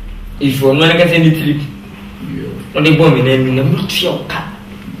if you no like any trip on the bomb in the mutual car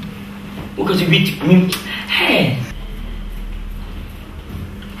because you beat me hey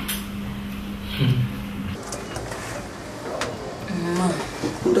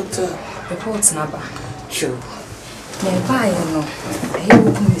Doctor, reports number. Sure. Nearby, you know, here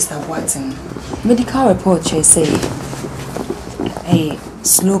with Mr. Watson. Medical report, they say, a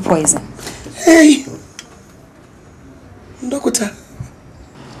slow poison. Hey, Doctor.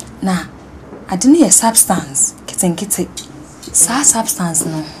 Nah, I didn't hear substance. Kitty. Sa substance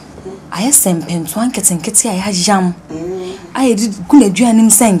no. I had some pens, one kitty, I had jam. I did good at him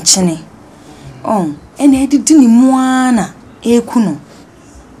saying chinny. Oh, and I did moana, kuno.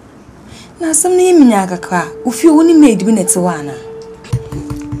 Na some name Yagaka, if you only made minutes one.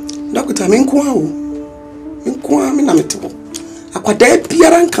 Doctor, Minqua, Minamito. Aquadet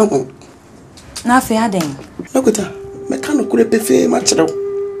Pierre and come. Na fair then. Doctor, Mecano could be fair much.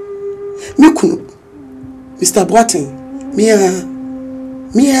 Mikunu, Mr. Boatin,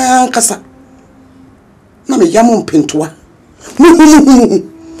 Mia Kasa. Name Yamon Pentua.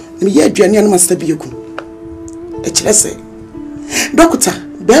 Me ye Adrian Master Biuku. Echlese. Doctor,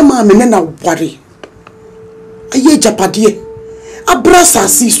 Bema menena worry. A ye japadie. A brassa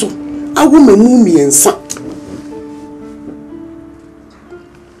siso. A woman mummy and son.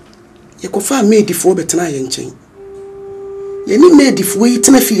 Ye could made the four better and chain. Ye need made the way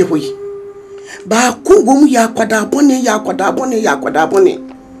to me fear way. Ba kungomu ya kwadabone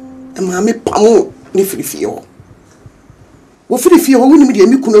e ma me pamo ni firifio wo firifio wo ni me de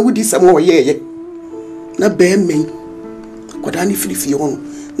mi kuna wudi sam wo yeye na ba men kwada ni firifio no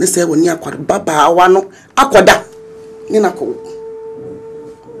na se woni akwada baba awa no akwada ni na ko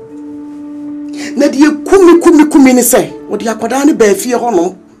na de kumi ni se wo de akwada ni ba fie ho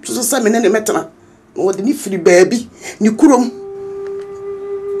no so se me ne metena wo de ni firi baabi ni kurom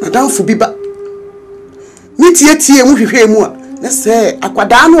na danfo biba tie mu hwehwe mu a na se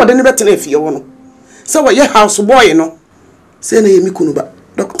akwada no de ne betena fie wo no se wo ye house boy no se na ye mi kunu ba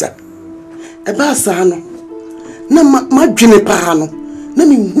doctor e ba sa no na madwene pa no na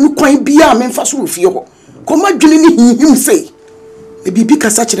mi hu kwan bia me mfa so fie ho ko madwene ni hihim sei e bibi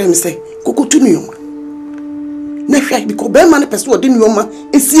kasa kire me sei kokotu nuoma na hwa bi ko be ma ne pese ode nuoma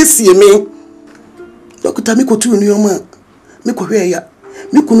esiesie me doctor mi kotu nuoma mi ko hwe ya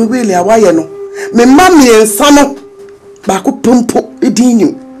mi kunu wele awaye no me mami ensano ba ko pompo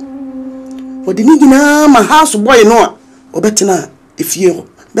edinyu odi ni gina ma house boy no a obetena efie ho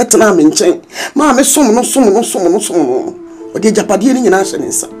betena me nchen ma me som no odi japade ni nyina hye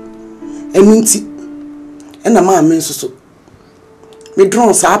nsa enu nti ena ma me nsoso me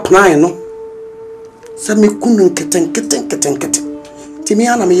drone sa plan no sa me kunu nketen ti me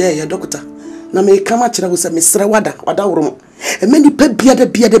ana me ye doctor na me kama kira wo sa me sere wada woro e mani pa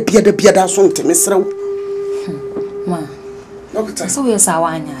biada so nteme mesrew ma doctor so we sa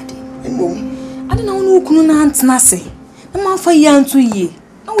wanya ade ade na wonu ukunu na antena se na ma fa yantu yie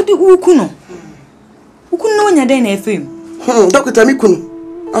na wodi ukunu na wanya den na efem doctor mi kunu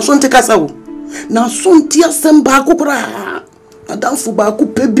asonte kasa wo na asonte asem ba kokora adanfo ba ko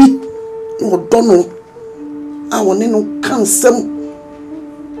pebi no dono a woni no kansem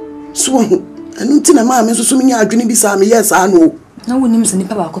so anu ntina ma me so minya adwene bi sa me yes anu na wonim se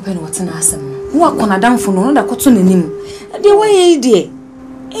nipa ba ko pe no wotena asem wo akona danfo no da koto nanim de waye de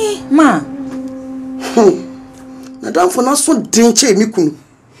ma na danfo na so denche mi kunu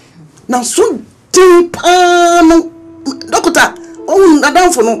na so den pa no dokota o na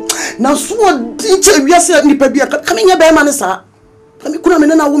danfo no na so denche wiase nipa bia ka menya be ma ne sa mi kuna me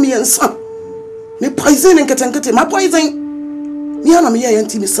na wo mi ensa me poison nkete ma poison mi ana me ye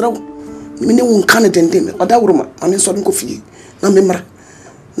yanti mi srawo mine won kan dende me oda wuruma ame so nko fie na me mra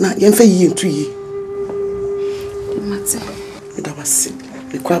na yemfa yi entu yi mate me da basi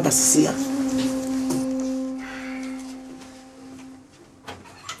me kwa basia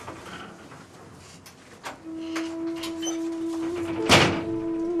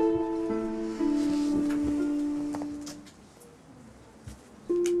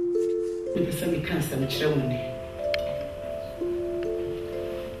some children.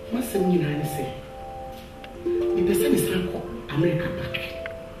 Must have been I say. The person is uncle, America back.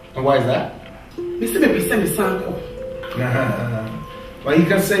 And why is that? Mr. Person is uncle. Well, you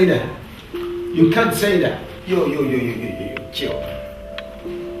can't say that. You can't say that. Yo, chill.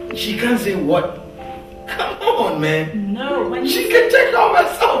 She can't say what? Come on, man. No, when she can take care of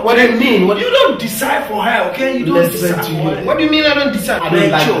herself. What do you mean? What? You don't decide for her, okay? You don't decide for her. What do you mean I don't decide? I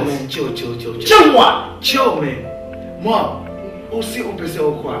don't like chill, man. Chill. Chill what? Chill, man. Mom,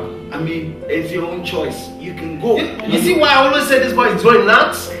 I mean, it's your own choice. You can go. You see why I always say this boy is going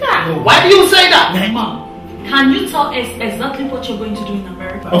nuts? Yeah. Why do you say that? Mom, can you tell us exactly what you're going to do in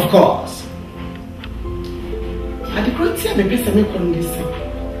America? Of course. At the grand time, the person may come this thing.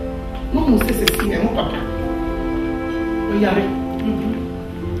 Mom says, "See, I'm papa." Oh, yeah.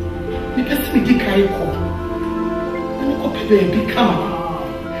 The person may get carry call. I'm going to be come.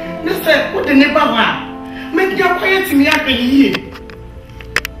 Let's say, what the neighbor want. Make your quiet to me after here.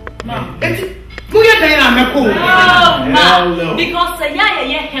 Mom. No, because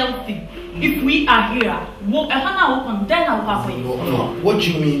yeah, healthy. If we are here, then I'll pay for you. What do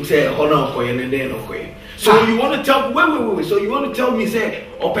you mean, say, honor for you and then okay? So you want to tell wait. So you want to tell me, say,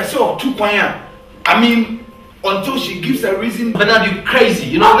 or person or two choir? I mean, until she gives a reason. But now you crazy,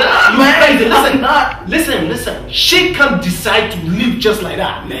 you know that? You crazy. Listen. She can't decide to live just like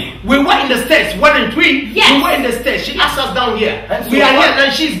that. Man. We were in the States, one and three. Yes. We were in the States. She asked us down here. We are here,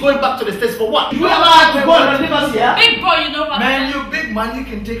 and she's going back to the States for what? You allow to go and leave us here? Big boy, you know what? Man, you big man, you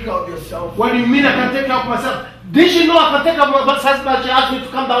can take care of yourself. What do you mean I can take care of myself? Did she know I can take care of myself, but she asked me to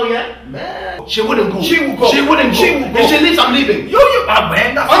come down here? Man. She wouldn't go. She would go. If she leaves, I'm leaving. You,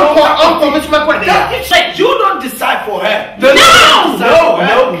 man, that's Uncle, what's my point? You don't decide for her. No.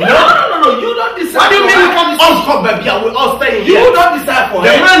 You don't decide. What do you mean we can't decide? Uncle, baby, I will all stay here. You don't decide for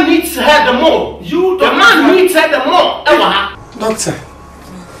her. The man needs her the more. The man needs her the more. Doctor,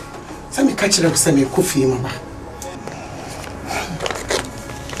 let me catch it up. Send me coffee, mama.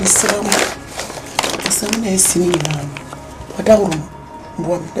 I'm not seeing you now. But that room,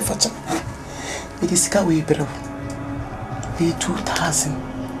 boy, the father. It is way better. Be 2,000.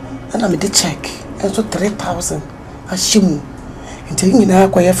 And I'm the check. And so 3,000. I shim. And taking in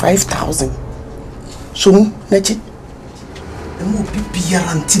acquire 5,000. So, let it. The more people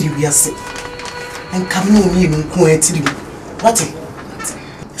until we are sick. And come in here and quit you. What?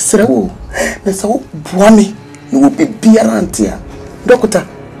 So, that's all. Boy, you will be beer until. Doctor.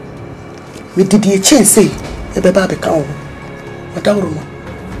 We did a change, say, a baby cow. But our room.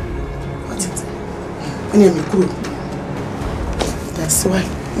 What's it? When you grew. That's why.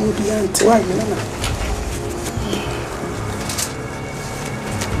 Oh, the aunt, why, you know.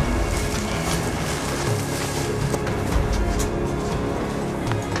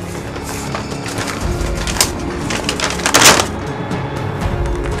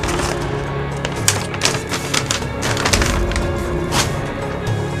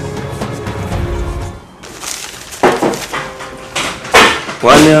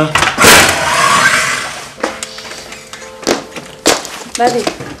 Wanya. Daddy.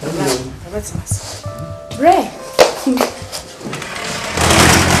 Ray.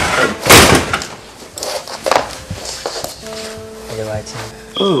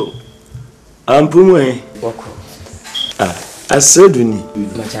 Oh. Ampume. Wako. Aseduni.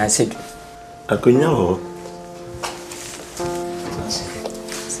 Macha asedu. Akonya ho.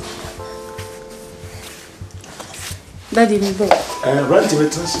 Daddy, me go. Run to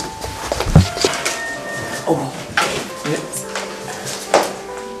it. Oh.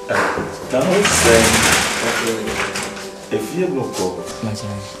 Now say if you go for Macha.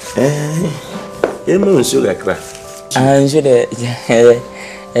 You so gakra. Anjo de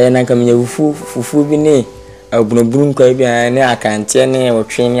na kamenya fufu bi ne abunoburu nkwa bi ne akante ne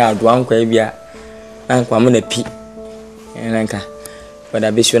otwe ne adoa nkwa bi a na nkwa mo na pi na nka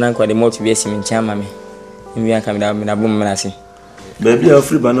wada be na nkwa de moto bi asimi ncha ma me mi aka me da bom me na se baby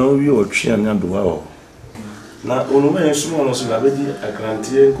afri ba na wi otwe ne adoa o na onu ma yesu mo no so ba di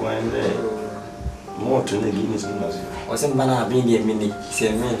akante nkwa ne moto ne gi ni so na se o se mbana abin de mi ni se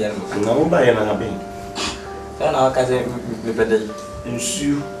me de na wo ba ye na abin na wakaze me pede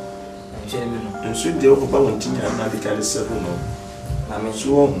nsu de o ba won tinya na bi ka de sebo no na me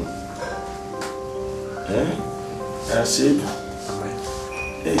so ho asib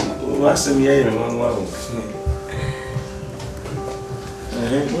o asem ye me wan wa o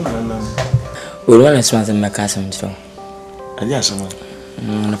o lo na sma me ka sam tro ali asama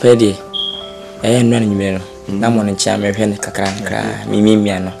na pede nwa na nyime no na mo no chia me hwe ne kakra nkra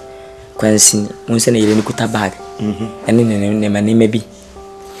mimia no kwansi mun se na yire ni kuta bag ene ne ma bi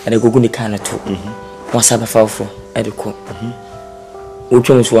and I go good can too. Once I fall for Edico. Which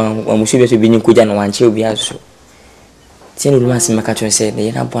one we should be in Kujan one chill be also. Tin Lumas Macacho said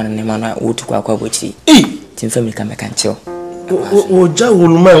they are born in Mana wood to Aquabuchi. Tin family come back and chill. Oh, Joe will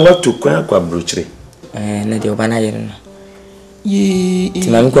mind what to quack a brutally. And the Obana.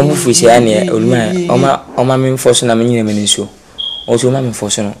 Timam come with Fissiani, or my main fortune, I mean, in show. Also, my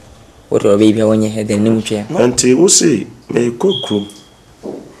fortune. What a baby when you had the new chair. Auntie will say, may cook room.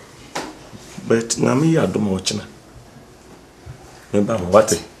 But Nami are watching. Remember what?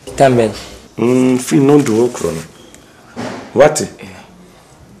 Tambe. Feel no do okron. What?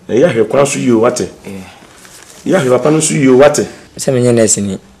 Ya he kwanso you what? Ya he papa no so you what? Se menye nesi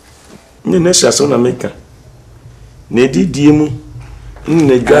ni. Ni nesi aso na meka. Na didie mu.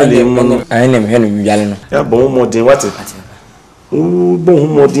 Na dwale mu. Ayi na me no dwale no. Ya bon modern what? Bon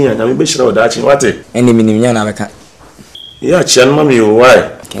modern na me be shira odachi what? Eni minim nya na beka. Ya chian mami o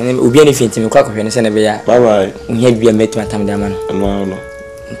why? Kene obi ani finti me kwa kohwe ne se na be ya. Bye bye. Unye bia metu atam de ama no. No.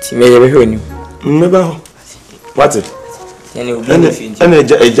 Nti me ye be hwe ni. Mmeba ho. What? Kene obi ani finti. Ene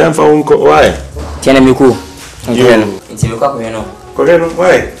eja fa wonko why? Kene me ku. Nti me kwa kohwe no. Kohwe no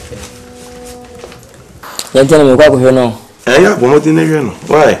why? Ya kene me kwa kohwe no. Ya bo moti ne hwe no.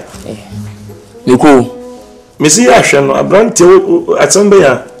 Why? Me ku. Me si ya hwe no abrante atambe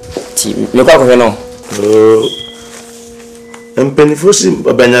ya. Ti me kwa kohwe no. Empenifosi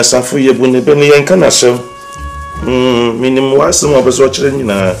abanya safu ye bu ne be ne yanka na hyew. Minimum was mo be so kire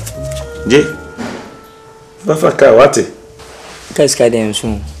nyina. Je. Bafa ka wate. Ka ska dem so.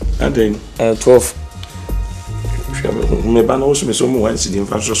 Aden. 12. Me ba na wo so me so mo wan si dem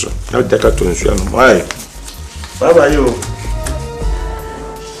fa so. Na de ka to nsu anu. Why? Baba yo.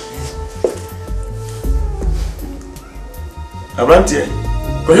 Abrantie.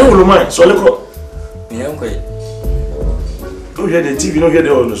 Ko yo wulu mai so le ko. Me yanko. No hear the TV, no hear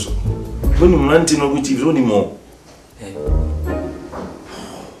the others. When you manti no good TV, only more.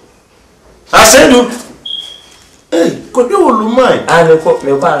 I said, hey, could you all mind? I me ko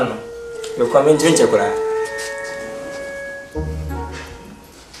me pa no. Me ko me ntwe kura.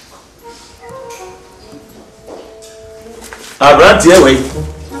 Abrantie we.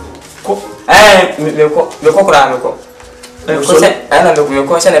 Ko me ko kura me ko. Ko se ana me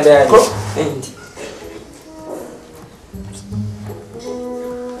ko se na be ya. Ko.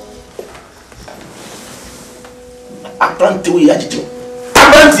 Akan Twi yajijo.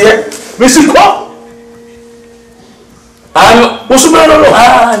 Abrantie, me si ko. Osuma no.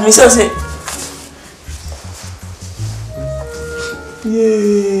 Me say.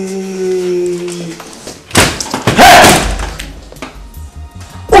 Yay. Hey!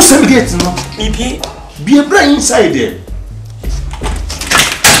 Osem gate no. Be a brain inside there.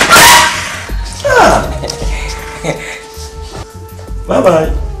 Bye bye.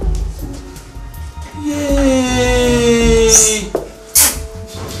 Yay!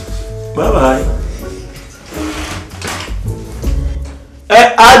 Bye bye.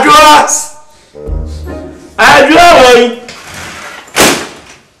 Address.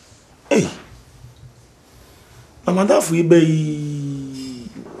 Hey. Mama da fu ibe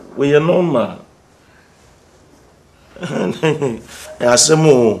we normal.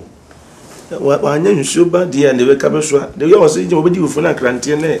 Asamoah. Wa anya nsuo ba dia ne we ka be so a. De yo se je obedi ufu na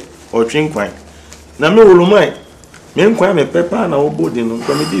krante ne otwe nkwan. Na me wolu mai. Me nkwan me pepa na obodi no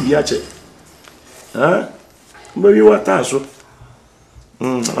kwa me di bi ache. Mba wi wata so.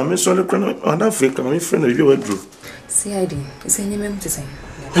 Ame so le kwa na Africa me friend wi wadru. CID, ise nyeme mtese.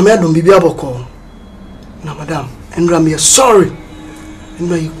 Na me adom bibi aboko. Na madam, Andra me sorry.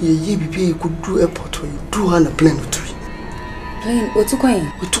 Andra ye bibi could do airport we do on a plane with Twi. Plane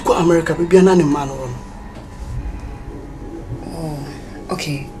otukwan? We took America bibi na ne man won. Oh,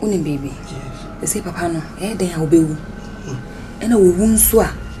 okay. Uni baby. They say papa no, den obewu. Ena wo wu nso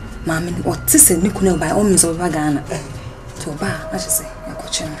a, maame o tese ni kuna by all means of Ghana. To ba, na say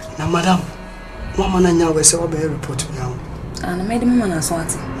yakoche no. Na madam, mama na nya we say we be report now. Na made mama na so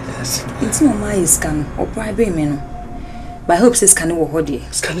ati. Yes. It's no my scan or private me no. But I hope say scan wo ho de.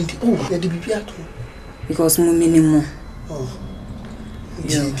 Scan di oh, ya di bibia to. Because mo minimum. Oh.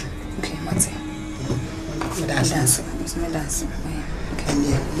 Yeah. Okay, Mate. That's it. Okay. And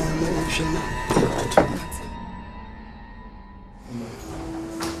yeah, mama should not.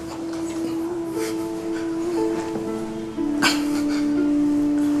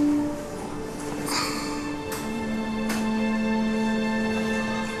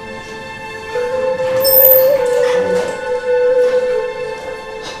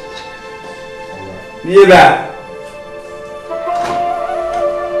 Mira.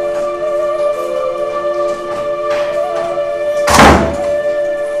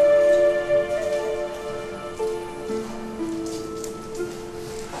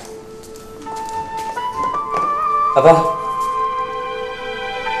 Papa.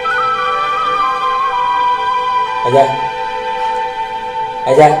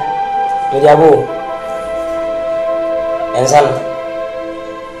 Aja. Jadi abu. Ensemble.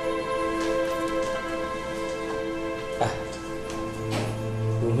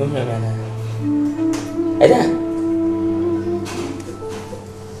 Mana? Aja.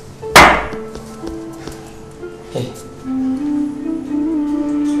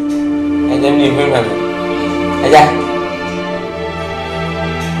 Aja ni mana? Aja.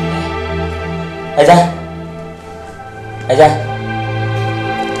 Aja. Aja.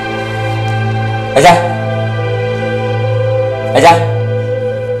 Aja. Aja.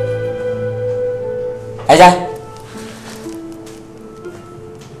 Aja.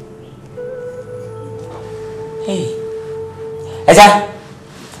 Hey. Aja.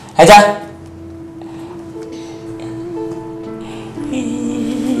 Aja.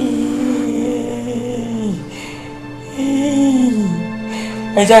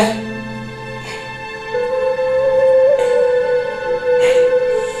 Aja.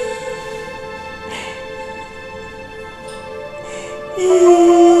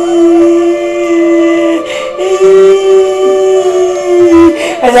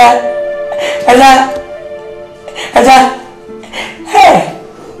 Aja. Hey.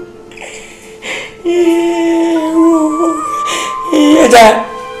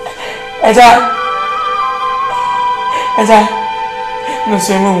 Aja. No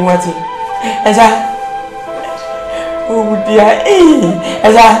sé muy mucho. Aja. Oh dia.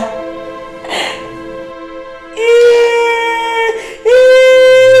 Aja.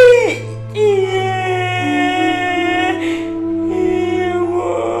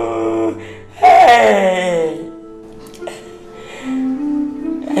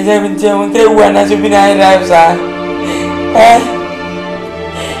 Aja benci orang kewan aja bina rasa.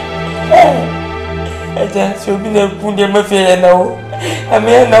 Aja sobina punde mafia nao.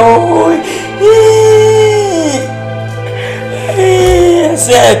 Ame nao.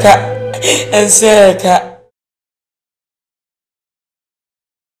 Enseka.